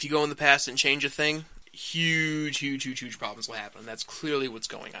 if you go in the past and change a thing, huge problems will happen. That's clearly what's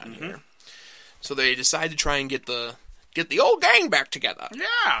going on here. So they decide to try and get the old gang back together.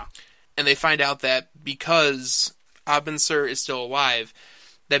 Yeah. And they find out that because Abin Sur is still alive,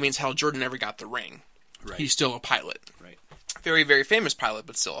 that means Hal Jordan never got the ring. Right. He's still a pilot. Right. Very, very famous pilot,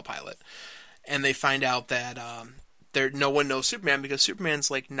 but still a pilot. And they find out that no one knows Superman because Superman's,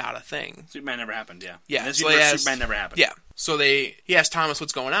 like, not a thing. Superman never happened, yeah. Yeah. In this So universe, Superman never happened. Yeah. So he asked Thomas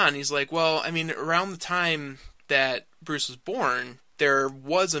what's going on. He's like, well, I mean, around the time that Bruce was born, there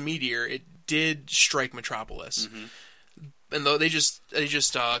was a meteor. It did strike Metropolis. Mm-hmm. And though they just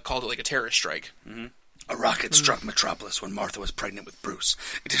called it like a terrorist strike. Mm-hmm. A rocket struck Metropolis when Martha was pregnant with Bruce.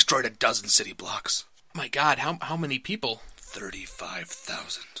 It destroyed 12 city blocks. My God, how many people?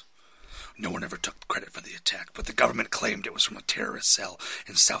 35,000. No one ever took credit for the attack, but the government claimed it was from a terrorist cell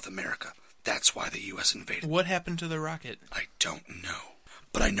in South America. That's why the U.S. invaded. What happened to the rocket? I don't know,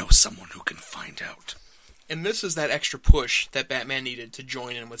 but I know someone who can find out. And this is that extra push that Batman needed to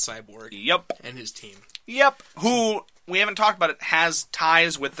join in with Cyborg. Yep. And his team. Yep. Who, we haven't talked about it, has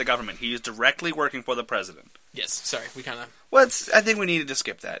ties with the government. He is directly working for the president. Yes, sorry, we kind of... Well, I think we needed to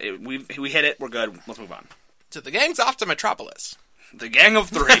skip that. We hit it, we're good, let's move on. So the gang's off to Metropolis. The gang of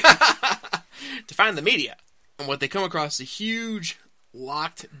 3. To find the media. And what they come across is a huge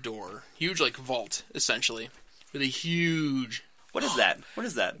locked door. Huge, like, vault, essentially. With a huge... What is that? What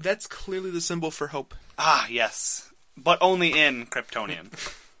is that? That's clearly the symbol for hope. Ah, yes. But only in Kryptonian.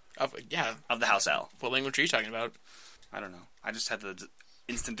 Of the House L. What language are you talking about? I don't know. I just had the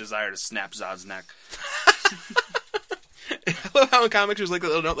instant desire to snap Zod's neck. I love how in comics there's like a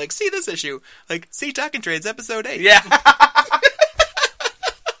little note like, see this issue. Like, see Talking Trades, episode 8. Yeah.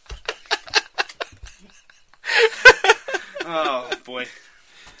 Oh, boy.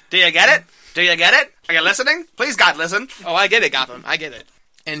 Do you get it? Do you get it? Are you listening? Please, God, listen. Oh, I get it, Gotham. I get it.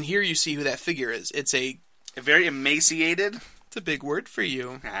 And here you see who that figure is. It's a very emaciated... It's a big word for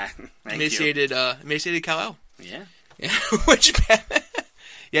you. Emaciated Kal-El. Yeah. Which Batman...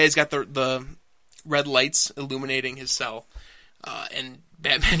 Yeah, he's got the red lights illuminating his cell. And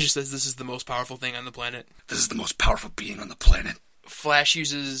Batman just says, this is the most powerful thing on the planet. This is the most powerful being on the planet. Flash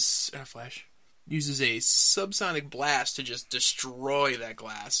uses a subsonic blast to just destroy that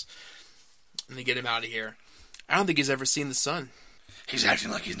glass. And they get him out of here. I don't think he's ever seen the sun. He's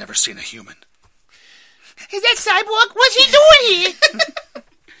acting like he's never seen a human. Is that Cyborg? What's he doing here?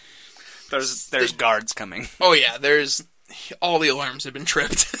 There's guards coming. Oh yeah, all the alarms have been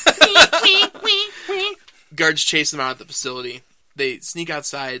tripped. Guards chase them out of the facility. They sneak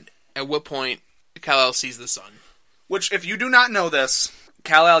outside, at what point Kal-El sees the sun. Which, if you do not know this,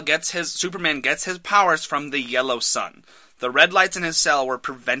 Superman gets his powers from the yellow sun. The red lights in his cell were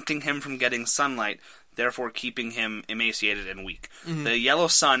preventing him from getting sunlight, therefore keeping him emaciated and weak. Mm-hmm. The yellow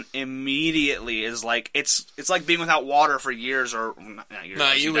sun immediately is like, it's like being without water for years, or not years.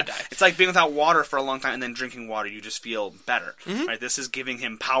 No, you would die. It's like being without water for a long time and then drinking water, you just feel better. Mm-hmm. Right? This is giving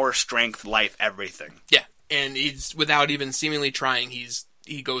him power, strength, life, everything. Yeah, and he's, without even seemingly trying,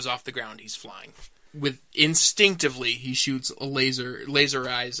 he goes off the ground, he's flying. Instinctively, he shoots a laser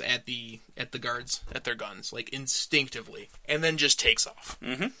eyes at the guards, at their guns, like instinctively, and then just takes off.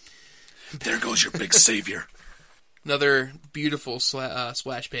 Mm-hmm. There goes your big savior. Another beautiful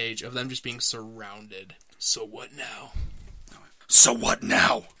splash page of them just being surrounded. So what now? So what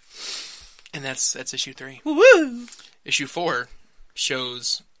now? And that's issue 3. Woo! Issue 4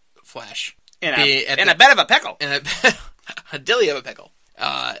 shows Flash in a bed of a pickle. In a dilly of a pickle.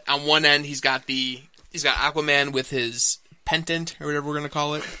 On one end, he's got Aquaman with his pendant, or whatever we're going to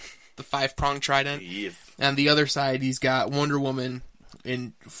call it, the 5-pronged trident. Yes. And on the other side, he's got Wonder Woman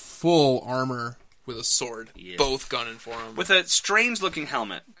in full armor with a sword, both gunning for him. With a strange-looking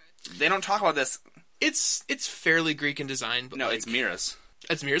helmet. They don't talk about this. It's fairly Greek in design, but no, it's Mira's.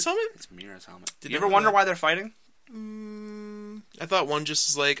 It's Mira's helmet? It's Mira's helmet. Did you ever wonder why they're fighting? I thought one just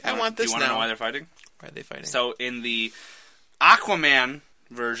is like, I want this now. Do you want to know why they're fighting? Why are they fighting? So, in the Aquaman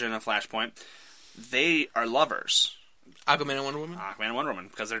version of Flashpoint, they are lovers. Aquaman and Wonder Woman? Aquaman and Wonder Woman,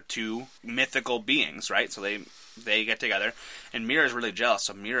 because they're two mythical beings, right? So they get together, and Mira's really jealous,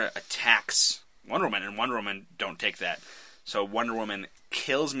 so Mira attacks Wonder Woman, and Wonder Woman don't take that. So Wonder Woman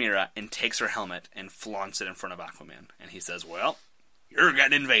kills Mira and takes her helmet and flaunts it in front of Aquaman. And he says, well, you're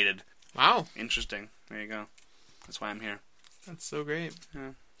getting invaded. Wow. Interesting. There you go. That's why I'm here. That's so great.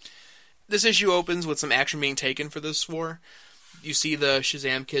 Yeah. This issue opens with some action being taken for this war. You see the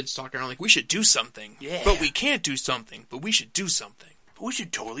Shazam kids talking around like, we should do something. Yeah. But we can't do something. But we should do something. But we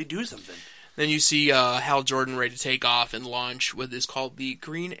should totally do something. Then you see Hal Jordan ready to take off and launch what is called the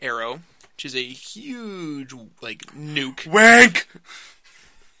Green Arrow, which is a huge, like, nuke. Wank!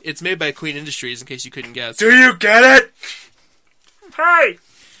 It's made by Queen Industries, in case you couldn't guess. Do you get it? Hey!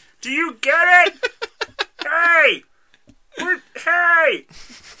 Do you get it? Hey! Hey!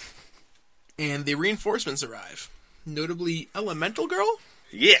 And the reinforcements arrive. Notably, Elemental Girl?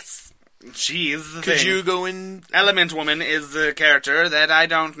 Yes. She is the thing. Could you go in... Element Woman is the character that I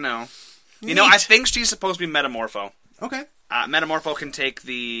don't know. Neat. You know, I think she's supposed to be Metamorpho. Okay. Metamorpho can take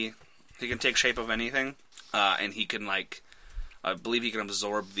He can take shape of anything, and he can, like... I believe he can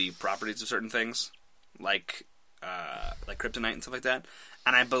absorb the properties of certain things, like kryptonite and stuff like that.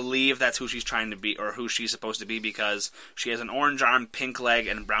 And I believe that's who she's trying to be, or who she's supposed to be, because she has an orange arm, pink leg,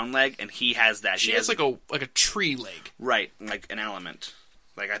 and brown leg, and he has that. She has like a tree leg, right? Like an element.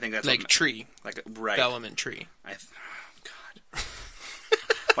 Like I think that's like tree, like right element tree. God.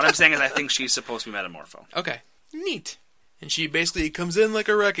 What I'm saying is, I think she's supposed to be Metamorpho. Okay, neat. And she basically comes in like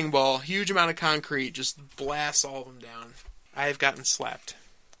a wrecking ball, huge amount of concrete, just blasts all of them down. I have gotten slapped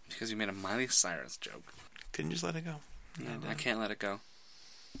because you made a Miley Cyrus joke. Couldn't just let it go. No, I can't let it go.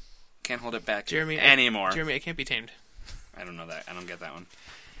 Can't hold it back, Jeremy, anymore. Jeremy, I can't be tamed. I don't know that. I don't get that one.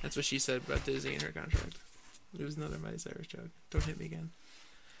 That's what she said about Disney in her contract. It was another Miley Cyrus joke. Don't hit me again.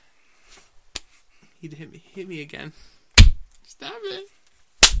 He'd hit me again. Stop it.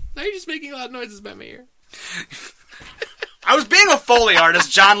 Now you're just making loud noises about my ear. I was being a Foley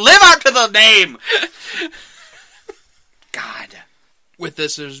artist, John. Live up to the name. God. With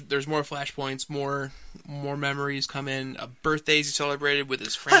this, there's more flashpoints, more memories come in. Birthdays he celebrated with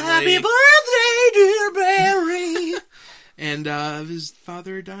his family. Happy birthday, dear Barry. And his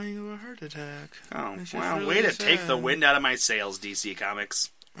father dying of a heart attack. Oh, wow. Really way to take the wind out of my sails, DC Comics.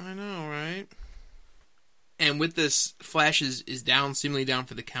 I know, right? And with this, Flash is down, seemingly down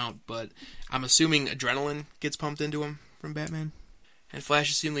for the count, but I'm assuming adrenaline gets pumped into him from Batman. And Flash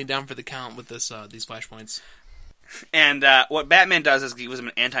is seemingly down for the count with these flashpoints. And what Batman does is he gives him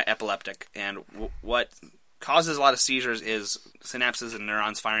an anti-epileptic, and what causes a lot of seizures is synapses and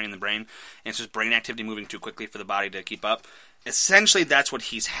neurons firing in the brain, and it's just brain activity moving too quickly for the body to keep up. Essentially, that's what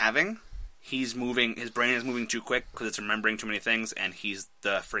he's having. His brain is moving too quick because it's remembering too many things, and he's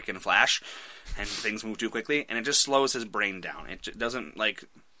the freaking Flash, and things move too quickly, and it just slows his brain down. It doesn't,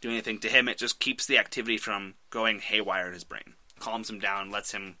 do anything to him. It just keeps the activity from going haywire in his brain. Calms him down,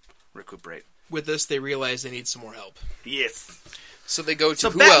 lets him recuperate. With this, they realize they need some more help. Yes. So they go to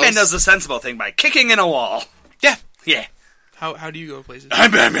Batman does the sensible thing by kicking in a wall. Yeah. Yeah. How do you go places?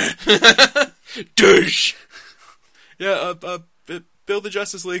 I'm Batman. Douche. Yeah, build the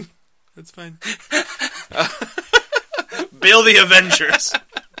Justice League. That's fine. Build the Avengers.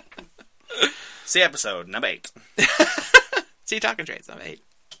 See episode number 8. See Talking Trades number 8.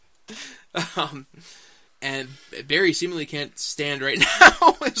 And Barry seemingly can't stand right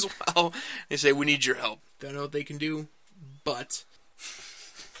now as well. They say, we need your help. Don't know what they can do, but...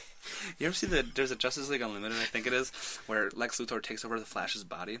 You ever see there's a Justice League Unlimited, I think it is, where Lex Luthor takes over the Flash's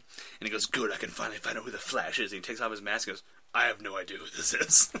body, and he goes, good, I can finally find out who the Flash is. And he takes off his mask and goes, I have no idea who this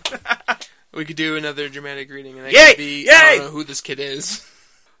is. We could do another dramatic reading, and that Yay! could be, Yay! I don't know who this kid is.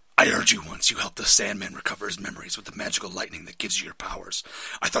 I heard you once. You helped the Sandman recover his memories with the magical lightning that gives you your powers.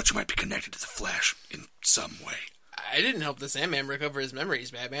 I thought you might be connected to the Flash in some way. I didn't help the Sandman recover his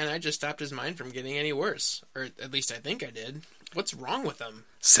memories, Batman. I just stopped his mind from getting any worse. Or at least I think I did. What's wrong with him?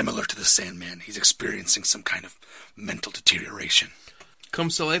 Similar to the Sandman, he's experiencing some kind of mental deterioration.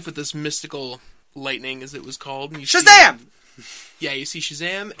 Comes to life with this mystical lightning, as it was called. And Shazam! You see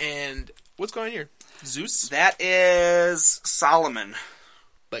Shazam, and what's going on here? Zeus? That is Solomon.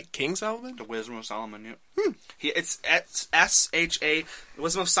 Like King Solomon? The Wisdom of Solomon, yep. It's S-H-A, the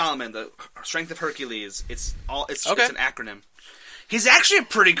Wisdom of Solomon, the Strength of Hercules. It's an acronym. He's actually a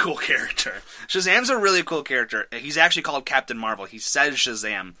pretty cool character. Shazam's a really cool character. He's actually called Captain Marvel. He says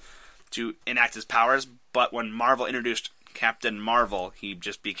Shazam to enact his powers, but when Marvel introduced Captain Marvel, he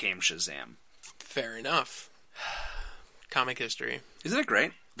just became Shazam. Fair enough. Comic history. Isn't it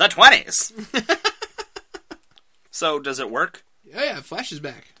great? The 20s! So, does it work? Yeah, Flash is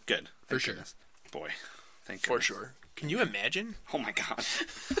back. Good. For sure. Boy, thank For sure. Can you imagine? Oh my god.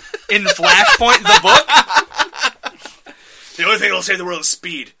 In Flashpoint, the book? The only thing that'll save the world is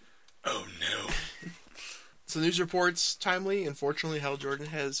speed. Oh no. So news reports timely. Unfortunately, Hal Jordan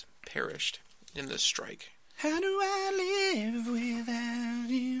has perished in this strike. How do I live without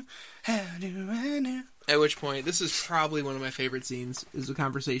you? How do I know? At which point, this is probably one of my favorite scenes, is the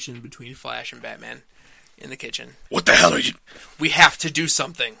conversation between Flash and Batman in the kitchen. What the hell are you... We have to do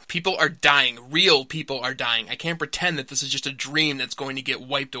something. People are dying. Real people are dying. I can't pretend that this is just a dream that's going to get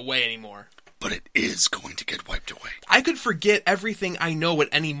wiped away anymore. But it is going to get wiped away. I could forget everything I know at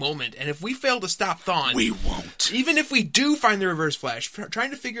any moment, and if we fail to stop Thawne... We won't. Even if we do find the Reverse Flash,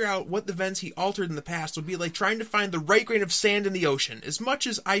 trying to figure out what events he altered in the past would be like trying to find the right grain of sand in the ocean. As much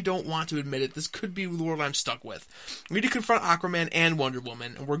as I don't want to admit it, this could be the world I'm stuck with. We need to confront Aquaman and Wonder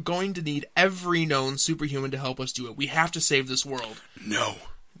Woman, and we're going to need every known superhuman to help us do it. We have to save this world. No.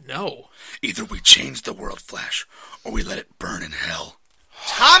 No. Either we change the world, Flash, or we let it burn in hell.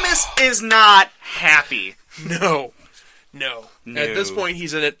 Thomas is not happy. No. At this point,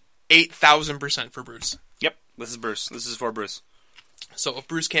 he's at 8,000% for Bruce. Yep, this is Bruce. This is for Bruce. So if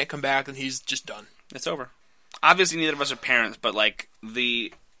Bruce can't come back, then he's just done. It's over. Obviously, neither of us are parents, but like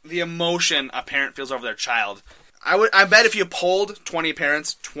the emotion a parent feels over their child. I bet if you polled 20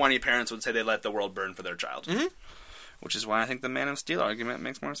 parents would say they let the world burn for their child. Mm-hmm. Which is why I think the Man of Steel argument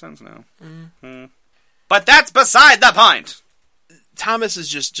makes more sense now. Mm-hmm. But that's beside the point. Thomas is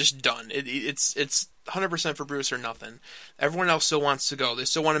just done. It's 100% for Bruce or nothing. Everyone else still wants to go. They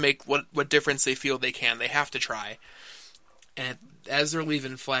still want to make what difference they feel they can. They have to try. And as they're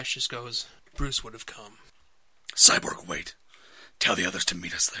leaving, Flash just goes, Bruce would have come. Cyborg, wait. Tell the others to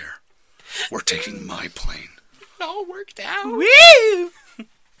meet us there. We're taking my plane. It all worked out. Woo!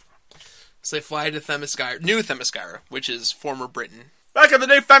 So they fly to Themyscira, New Themyscira, which is former Britain. Welcome to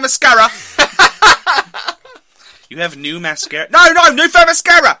New Themyscira. You have new mascara? No, new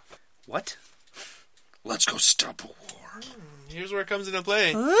Themyscira! What? Let's go stop a war. Here's where it comes into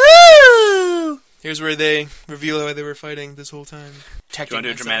play. Woo! Here's where they reveal why they were fighting this whole time. Do you want to do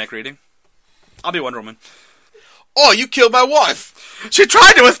a dramatic reading? I'll be Wonder Woman. Oh, you killed my wife! She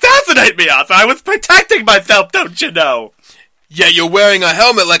tried to assassinate me, Arthur. I was protecting myself, don't you know? Yeah, you're wearing a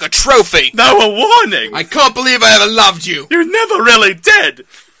helmet like a trophy. No, a warning. I can't believe I ever loved you. You never really did.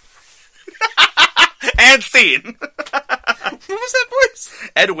 And scene. What was that voice?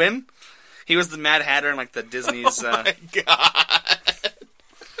 Ed Wynn. He was the Mad Hatter in like the Disney's... Oh my god.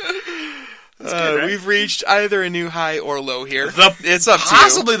 Good, right? We've reached either a new high or low here. It's up to you.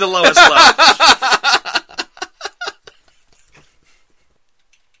 Possibly the lowest low.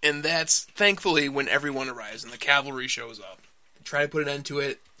 And that's, thankfully, when everyone arrives and the cavalry shows up. Try to put an end to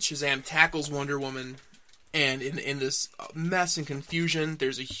it. Shazam tackles Wonder Woman. And in this mess and confusion,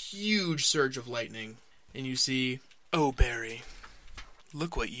 there's a huge surge of lightning. And you see, oh, Barry,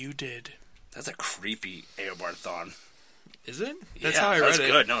 look what you did. That's a creepy Eobard Thawne. Is it? That's how I read it.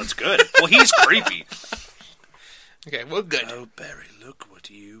 That's good. No, it's good. Well, he's creepy. Okay, well, good. Oh, Barry, look what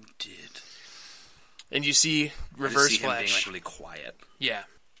you did. And you see Reverse Him Flash being like really quiet. Yeah,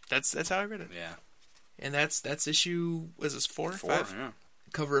 that's how I read it. Yeah, and that's issue. Was this 4? 5? Yeah.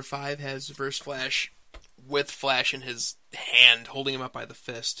 Cover of 5 has Reverse Flash with Flash in his hand, holding him up by the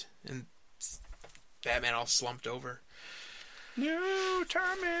fist, and Batman all slumped over. No,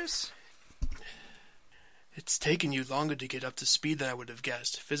 Thomas. It's taken you longer to get up to speed than I would have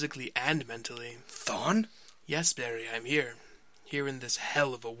guessed, physically and mentally. Thawne? Yes, Barry, I'm here. Here in this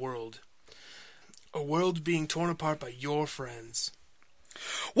hell of a world. A world being torn apart by your friends.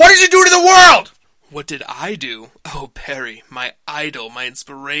 What did you do to the world? What did I do? Oh, Barry, my idol, my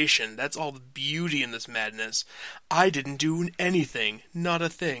inspiration. That's all the beauty in this madness. I didn't do anything, not a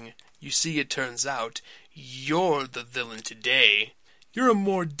thing. You see, it turns out, you're the villain today. You're a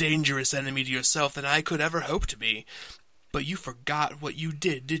more dangerous enemy to yourself than I could ever hope to be. But you forgot what you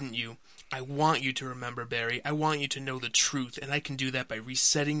did, didn't you? I want you to remember, Barry. I want you to know the truth, and I can do that by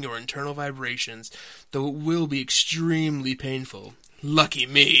resetting your internal vibrations, though it will be extremely painful. Lucky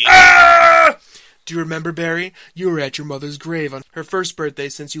me. Ah! Do you remember, Barry? You were at your mother's grave on her first birthday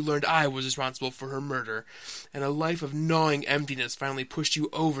since you learned I was responsible for her murder, and a life of gnawing emptiness finally pushed you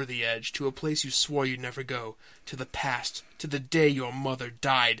over the edge to a place you swore you'd never go, to the past, to the day your mother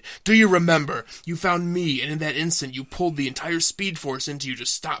died. Do you remember? You found me, and in that instant you pulled the entire Speed Force into you to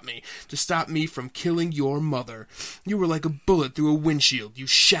stop me from killing your mother. You were like a bullet through a windshield. You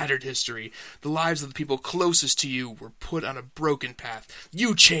shattered history. The lives of the people closest to you were put on a broken path.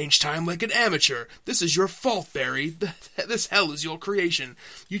 You changed time like an amateur. This is your fault, Barry. This hell is your creation.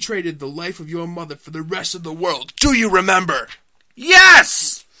 You traded the life of your mother for the rest of the world. Do you remember?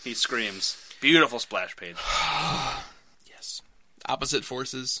 Yes! He screams. Beautiful splash page. Yes. Opposite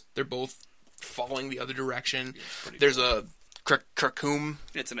forces. They're both falling the other direction. There's a Krakoom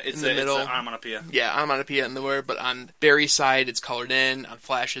in the middle. It's an onomatopoeia. Yeah, onomatopoeia in the word, but on Barry's side, it's colored in. On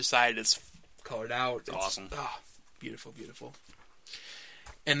Flash's side, it's colored out. It's awesome. Oh, beautiful, beautiful.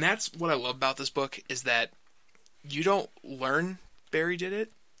 And that's what I love about this book, is that you don't learn Barry did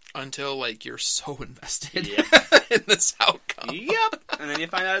it until, like, you're so invested in this outcome. Yep. And then you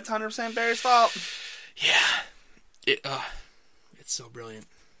find out it's 100% Barry's fault. Yeah. It's so brilliant.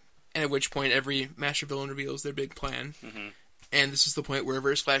 And at which point every Master Villain reveals their big plan. Mm-hmm. And this is the point where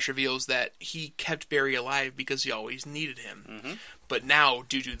Reverse Flash reveals that he kept Barry alive because he always needed him. Mm-hmm. But now,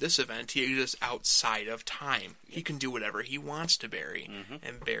 due to this event, he exists outside of time. He can do whatever he wants to Barry.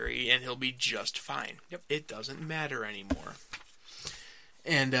 Mm-hmm. And he'll be just fine. Yep. It doesn't matter anymore.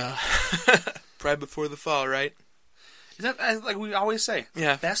 And, pride before the fall, right? Is that, like we always say,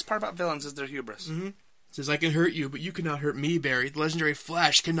 yeah. The best part about villains is their hubris. Mm-hmm. It says, I can hurt you, but you cannot hurt me, Barry. The legendary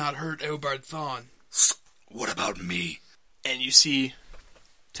Flash cannot hurt Eobard Thawne. What about me? And you see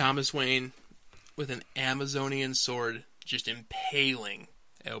Thomas Wayne with an Amazonian sword just impaling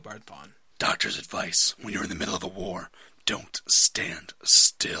Eobard Thawne. Doctor's advice, when you're in the middle of a war, don't stand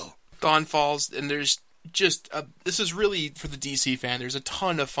still. Thawne falls, and there's just this is really, for the DC fan, there's a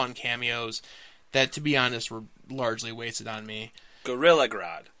ton of fun cameos that, to be honest, were largely wasted on me. Gorilla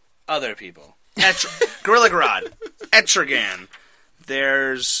Grodd. Other people. Gorilla Grodd. Etrigan.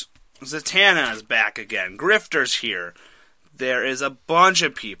 There's Zatanna's back again. Grifter's here. There is a bunch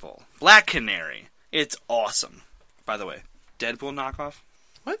of people. Black Canary. It's awesome. By the way, Deadpool knockoff?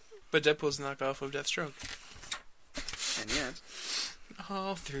 What? But Deadpool's a knockoff of Deathstroke. And yet.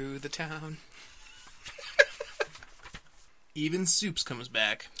 All through the town. Even Soups comes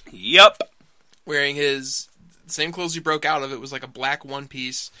back. Yup. Wearing his same clothes he broke out of. It was like a black one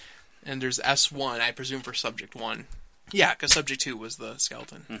piece. And there's S1, I presume, for Subject 1. Yeah, because Subject 2 was the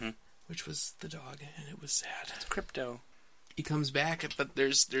skeleton. Mm-hmm. Which was the dog, and it was sad. It's Crypto. He comes back, but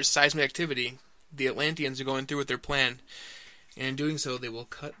there's seismic activity. The Atlanteans are going through with their plan. And in doing so, they will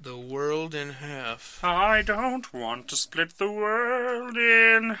cut the world in half. I don't want to split the world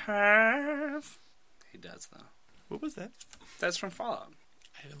in half. He does, though. What was that? That's from Fallout.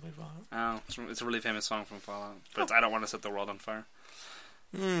 I haven't played Fallout. Oh, it's a really famous song from Fallout. But I don't want to set the world on fire.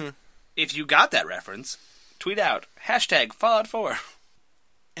 Hmm. If you got that reference, tweet out, #Fallout4.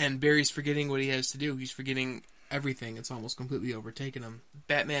 And Barry's forgetting what he has to do. He's forgetting everything. It's almost completely overtaken him.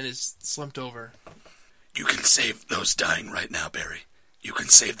 Batman is slumped over. You can save those dying right now, Barry. You can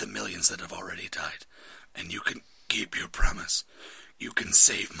save the millions that have already died. And you can keep your promise. You can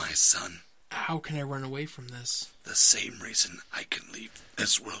save my son. How can I run away from this? The same reason I can leave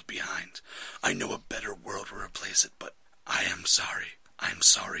this world behind. I know a better world will replace it, but I am sorry. I'm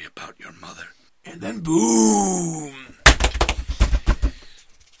sorry about your mother. And then boom!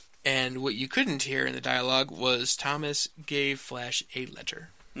 And what you couldn't hear in the dialogue was Thomas gave Flash a letter.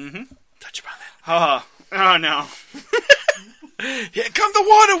 Mm-hmm. Touch upon that. Oh no. Here come the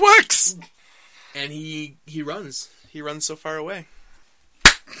waterworks! And he runs. He runs so far away.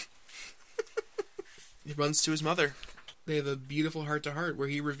 He runs to his mother. They have a beautiful heart-to-heart where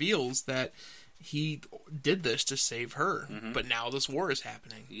he reveals that he did this to save her. Mm-hmm. But now this war is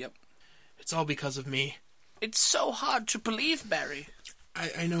happening. Yep. It's all because of me. It's so hard to believe, Barry.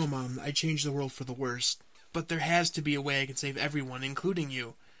 I know, Mom. I changed the world for the worst. But there has to be a way I can save everyone, including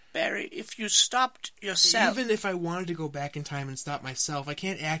you. Barry, if you stopped yourself... Even if I wanted to go back in time and stop myself, I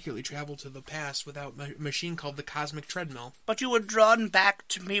can't accurately travel to the past without a machine called the Cosmic Treadmill. But you were drawn back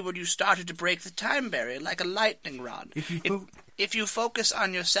to me when you started to break the time, Barry, like a lightning rod. If you focus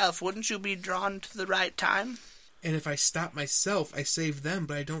on yourself, wouldn't you be drawn to the right time? And if I stop myself, I save them,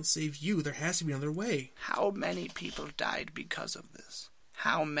 but I don't save you. There has to be another way. How many people died because of this?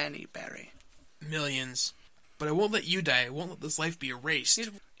 How many, Barry? Millions. But I won't let you die. I won't let this life be erased.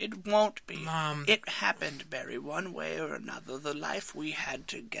 It won't be. Mom. It happened, Barry, one way or another. The life we had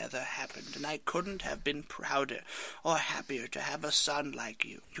together happened, and I couldn't have been prouder or happier to have a son like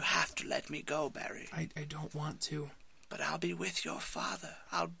you. You have to let me go, Barry. I don't want to. But I'll be with your father.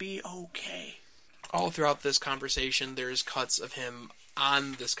 I'll be okay. All throughout this conversation, there's cuts of him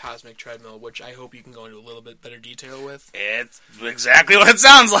on this cosmic treadmill, which I hope you can go into a little bit better detail with. It's exactly what it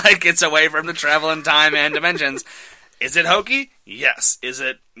sounds like. It's a way for him to travel in time and dimensions. Is it hokey? Yes. Is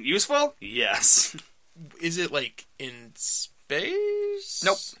it useful? Yes. Is it, like, in space?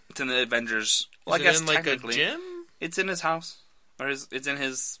 Nope. It's in the Avengers. Well, I guess in, like, a gym? It's in his house. Or it's in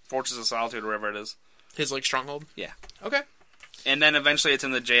his Fortress of Solitude, or wherever it is. His, like, stronghold? Yeah. Okay. And then eventually it's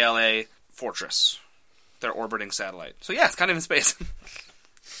in the JLA Fortress. Their orbiting satellite. So yeah, it's kind of in space.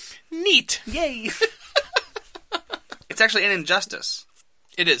 Neat. Yay. It's actually an injustice.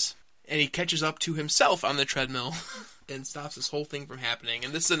 It is. And he catches up to himself on the treadmill and stops this whole thing from happening.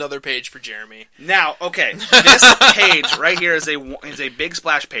 And this is another page for Jeremy. Now, okay, this page right here is a big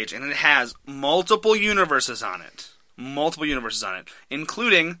splash page, and it has multiple universes on it. Multiple universes on it,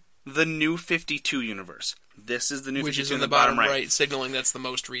 including the New 52 universe. This is the New 52 which is in the bottom right, signaling that's the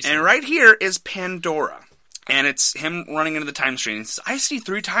most recent. And right here is Pandora. And it's him running into the time stream. He says, I see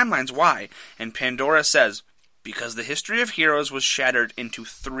 3 timelines. Why? And Pandora says, because the history of heroes was shattered into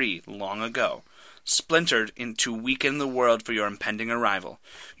 3 long ago, splintered to weaken the world for your impending arrival.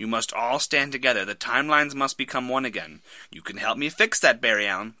 You must all stand together. The timelines must become one again. You can help me fix that, Barry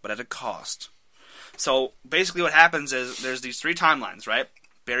Allen, but at a cost. So basically what happens is there's these 3 timelines, right?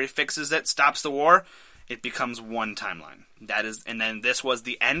 Barry fixes it, stops the war. It becomes one timeline. And then this was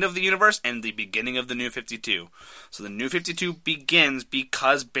the end of the universe and the beginning of the New 52. So the New 52 begins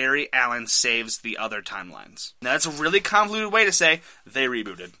because Barry Allen saves the other timelines. Now that's a really convoluted way to say they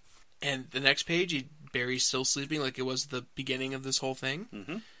rebooted. And the next page, Barry's still sleeping like it was the beginning of this whole thing.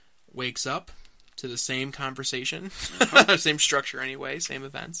 Mm-hmm. Wakes up to the same conversation. Mm-hmm. Same structure anyway, same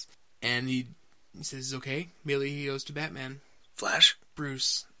events. And he says, okay. Immediately he goes to Batman. Flash?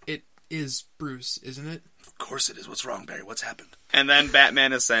 Bruce. It is Bruce, isn't it? Of course it is. What's wrong, Barry? What's happened? And then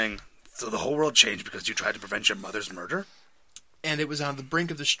Batman is saying, so the whole world changed because you tried to prevent your mother's murder? And it was on the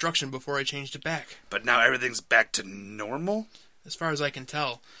brink of destruction before I changed it back. But now everything's back to normal? As far as I can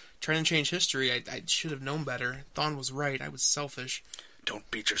tell. Trying to change history, I should have known better. Thawne was right. I was selfish. Don't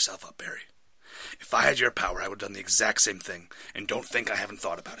beat yourself up, Barry. If I had your power, I would have done the exact same thing. And don't think I haven't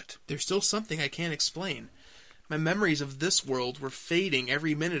thought about it. There's still something I can't explain. My memories of this world were fading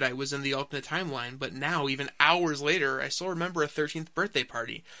every minute I was in the alternate timeline, but now, even hours later, I still remember a 13th birthday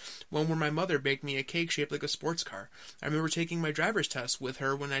party, one where my mother baked me a cake shaped like a sports car. I remember taking my driver's test with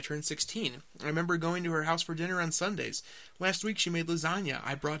her when I turned 16. I remember going to her house for dinner on Sundays. Last week she made lasagna.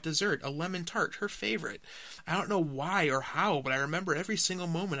 I brought dessert, a lemon tart, her favorite. I don't know why or how, but I remember every single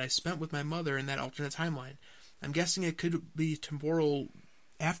moment I spent with my mother in that alternate timeline. I'm guessing it could be temporal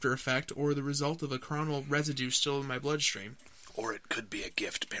after effect or the result of a coronal residue still in my bloodstream. Or it could be a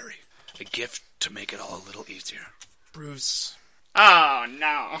gift, Barry. A gift to make it all a little easier. Bruce. Oh,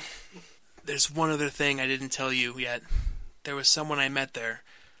 no. There's one other thing I didn't tell you yet. There was someone I met there.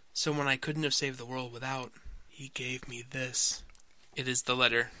 Someone I couldn't have saved the world without. He gave me this. It is the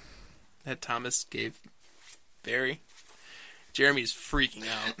letter that Thomas gave Barry. Jeremy's freaking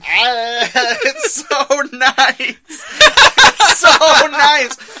out. It's so nice. It's so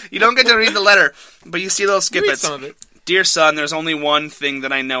nice. You don't get to read the letter, but you see those You read snippets. some of it. Dear son, there's only one thing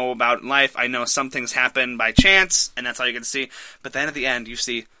that I know about life. I know some things happen by chance, and that's all you get to see. But then at the end, you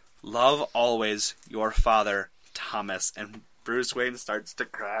see, love always, your father, Thomas. And Bruce Wayne starts to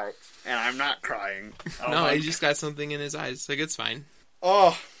cry. And I'm not crying. Oh, No, he just got something in his eyes. Like, it's fine.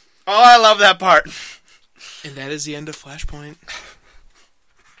 Oh, I love that part. And that is the end of Flashpoint.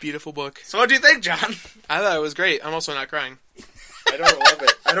 Beautiful book. So what do you think, John? I thought it was great. I'm also not crying. I don't love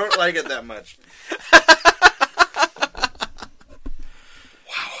it. I don't like it that much.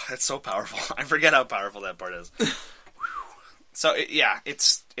 Wow, that's so powerful. I forget how powerful that part is. So,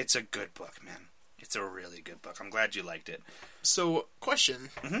 it's a good book, man. It's a really good book. I'm glad you liked it. So, question.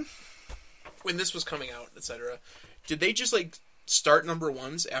 Mm-hmm. When this was coming out, etc., did they just, start number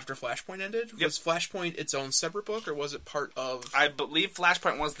ones after Flashpoint ended? Yep. Was Flashpoint its own separate book, or was it part of... I believe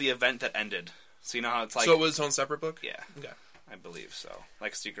Flashpoint was the event that ended. So you know how it's like... So it was its own separate book? Yeah. Okay. I believe so.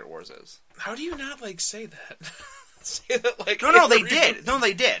 Like Secret Wars is. How do you not, say that? Say that, No, they did. No,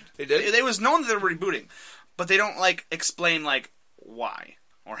 they did. They did? It was known that they were rebooting. But they don't, explain, why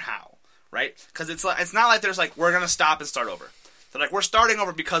or how, right? Because it's not like there's, we're going to stop and start over. They're we're starting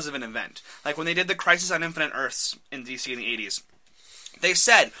over because of an event. Like, when they did the Crisis on Infinite Earths in DC in the 80s, they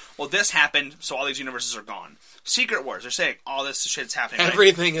said, well, this happened, so all these universes are gone. Secret Wars, they're saying, all this shit's happening.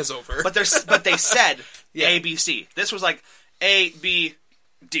 Everything is over. But they said A, B, C. This was A, B,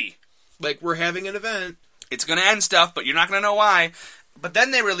 D. We're having an event. It's going to end stuff, but you're not going to know why. But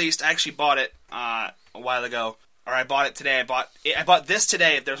then they released, I actually bought it a while ago, or I bought it today. I bought this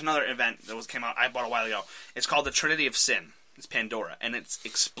today. If there's another event that came out, I bought a while ago. It's called The Trinity of Sin. It's Pandora, and it's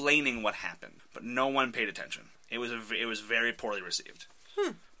explaining what happened, but no one paid attention. It was very poorly received,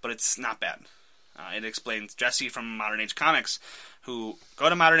 but it's not bad. It explains Jesse from Modern Age Comics, who go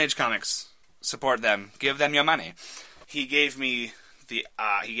to Modern Age Comics, support them, give them your money. He gave me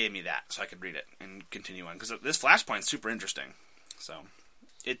that so I could read it and continue on, because this Flashpoint's super interesting. So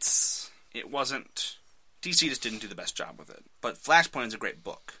it wasn't, DC just didn't do the best job with it, but Flashpoint is a great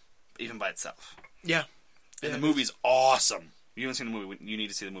book, even by itself. Yeah. And the movie's awesome. If you haven't seen the movie, you need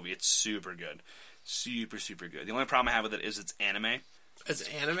to see the movie. It's super good. Super, super good. The only problem I have with it is it's anime. It's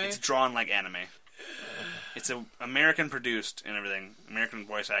anime? It's drawn like anime. It's American produced and everything. American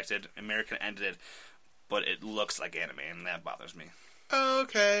voice acted. American edited. But it looks like anime, and that bothers me.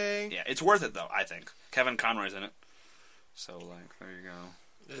 Okay. Yeah, it's worth it, though, I think. Kevin Conroy's in it. So, there you go.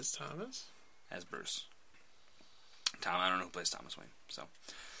 Is Thomas? As Bruce. Tom, I don't know who plays Thomas Wayne. So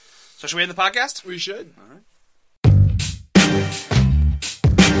should we end the podcast? We should. All right.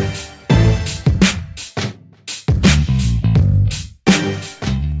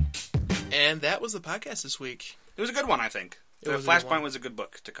 And that was the podcast this week. It was a good one, I think. Flashpoint was a good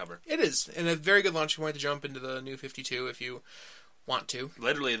book to cover. It is, and a very good launching point to jump into the New 52 if you want to.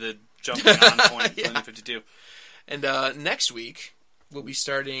 Literally the jumping on point for the New 52. And next week, we'll be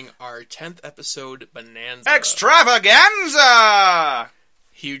starting our 10th episode Bonanza. Extravaganza!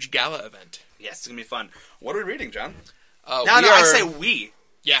 Huge gala event. Yes, it's going to be fun. What are we reading, John? I say we.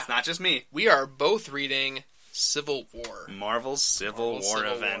 Yeah. It's not just me. We are both reading Civil War. Marvel's Civil War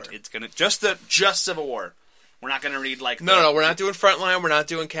event. It's going to... Just Civil War. We're not going to read No, we're not doing Frontline. We're not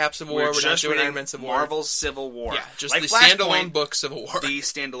doing Cap Civil War. We're not doing Iron Man Civil War. Marvel's Civil War. Yeah, just the standalone book Civil War. The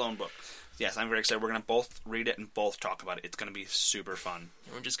standalone book. Yes, I'm very excited. We're going to both read it and both talk about it. It's going to be super fun.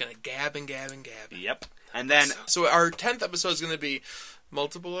 And we're just going to gab and gab and gab. Yep. And then... So our 10th episode is going to be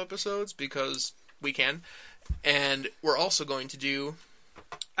multiple episodes because we can. And we're also going to do...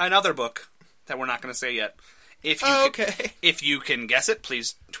 another book that we're not going to say yet. If you can guess it,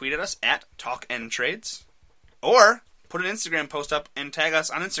 please tweet at us at TalkandTrades. Or put an Instagram post up and tag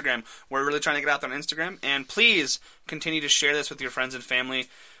us on Instagram. We're really trying to get out there on Instagram. And please continue to share this with your friends and family.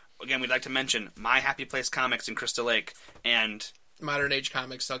 Again, we'd like to mention My Happy Place Comics in Crystal Lake and Modern Age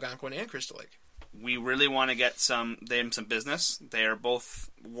Comics, Algonquin and Crystal Lake. We really want to get them some business. They are both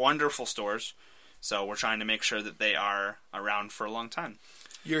wonderful stores. So we're trying to make sure that they are around for a long time.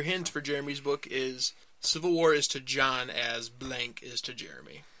 Your hint for Jeremy's book is Civil War is to John as blank is to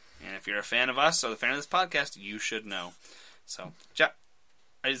Jeremy. And if you're a fan of us or a fan of this podcast, you should know. So,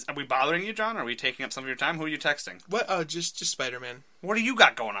 are we bothering you, John? Are we taking up some of your time? Who are you texting? What? Just Spider-Man. What do you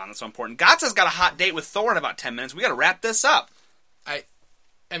got going on that's so important? Gotza's got a hot date with Thor in about 10 minutes. We got to wrap this up. I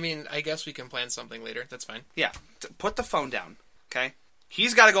mean, I guess we can plan something later. That's fine. Yeah. Put the phone down, okay?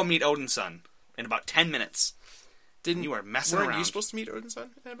 He's got to go meet Odin's son in about 10 minutes. You are messing around. Weren't you supposed to meet Odin's son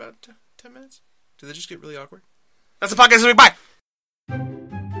in about 10 minutes? Did they just get really awkward? That's the podcast this week. Bye!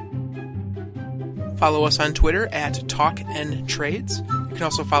 Follow us on Twitter at TalkandTrades. You can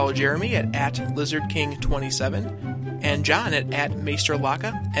also follow Jeremy at LizardKing27 and John at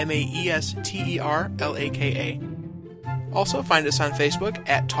Maesterlaka, Maesterlaka. Also find us on Facebook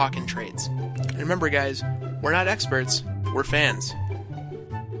at Talk and Trades. And remember, guys, we're not experts, we're fans.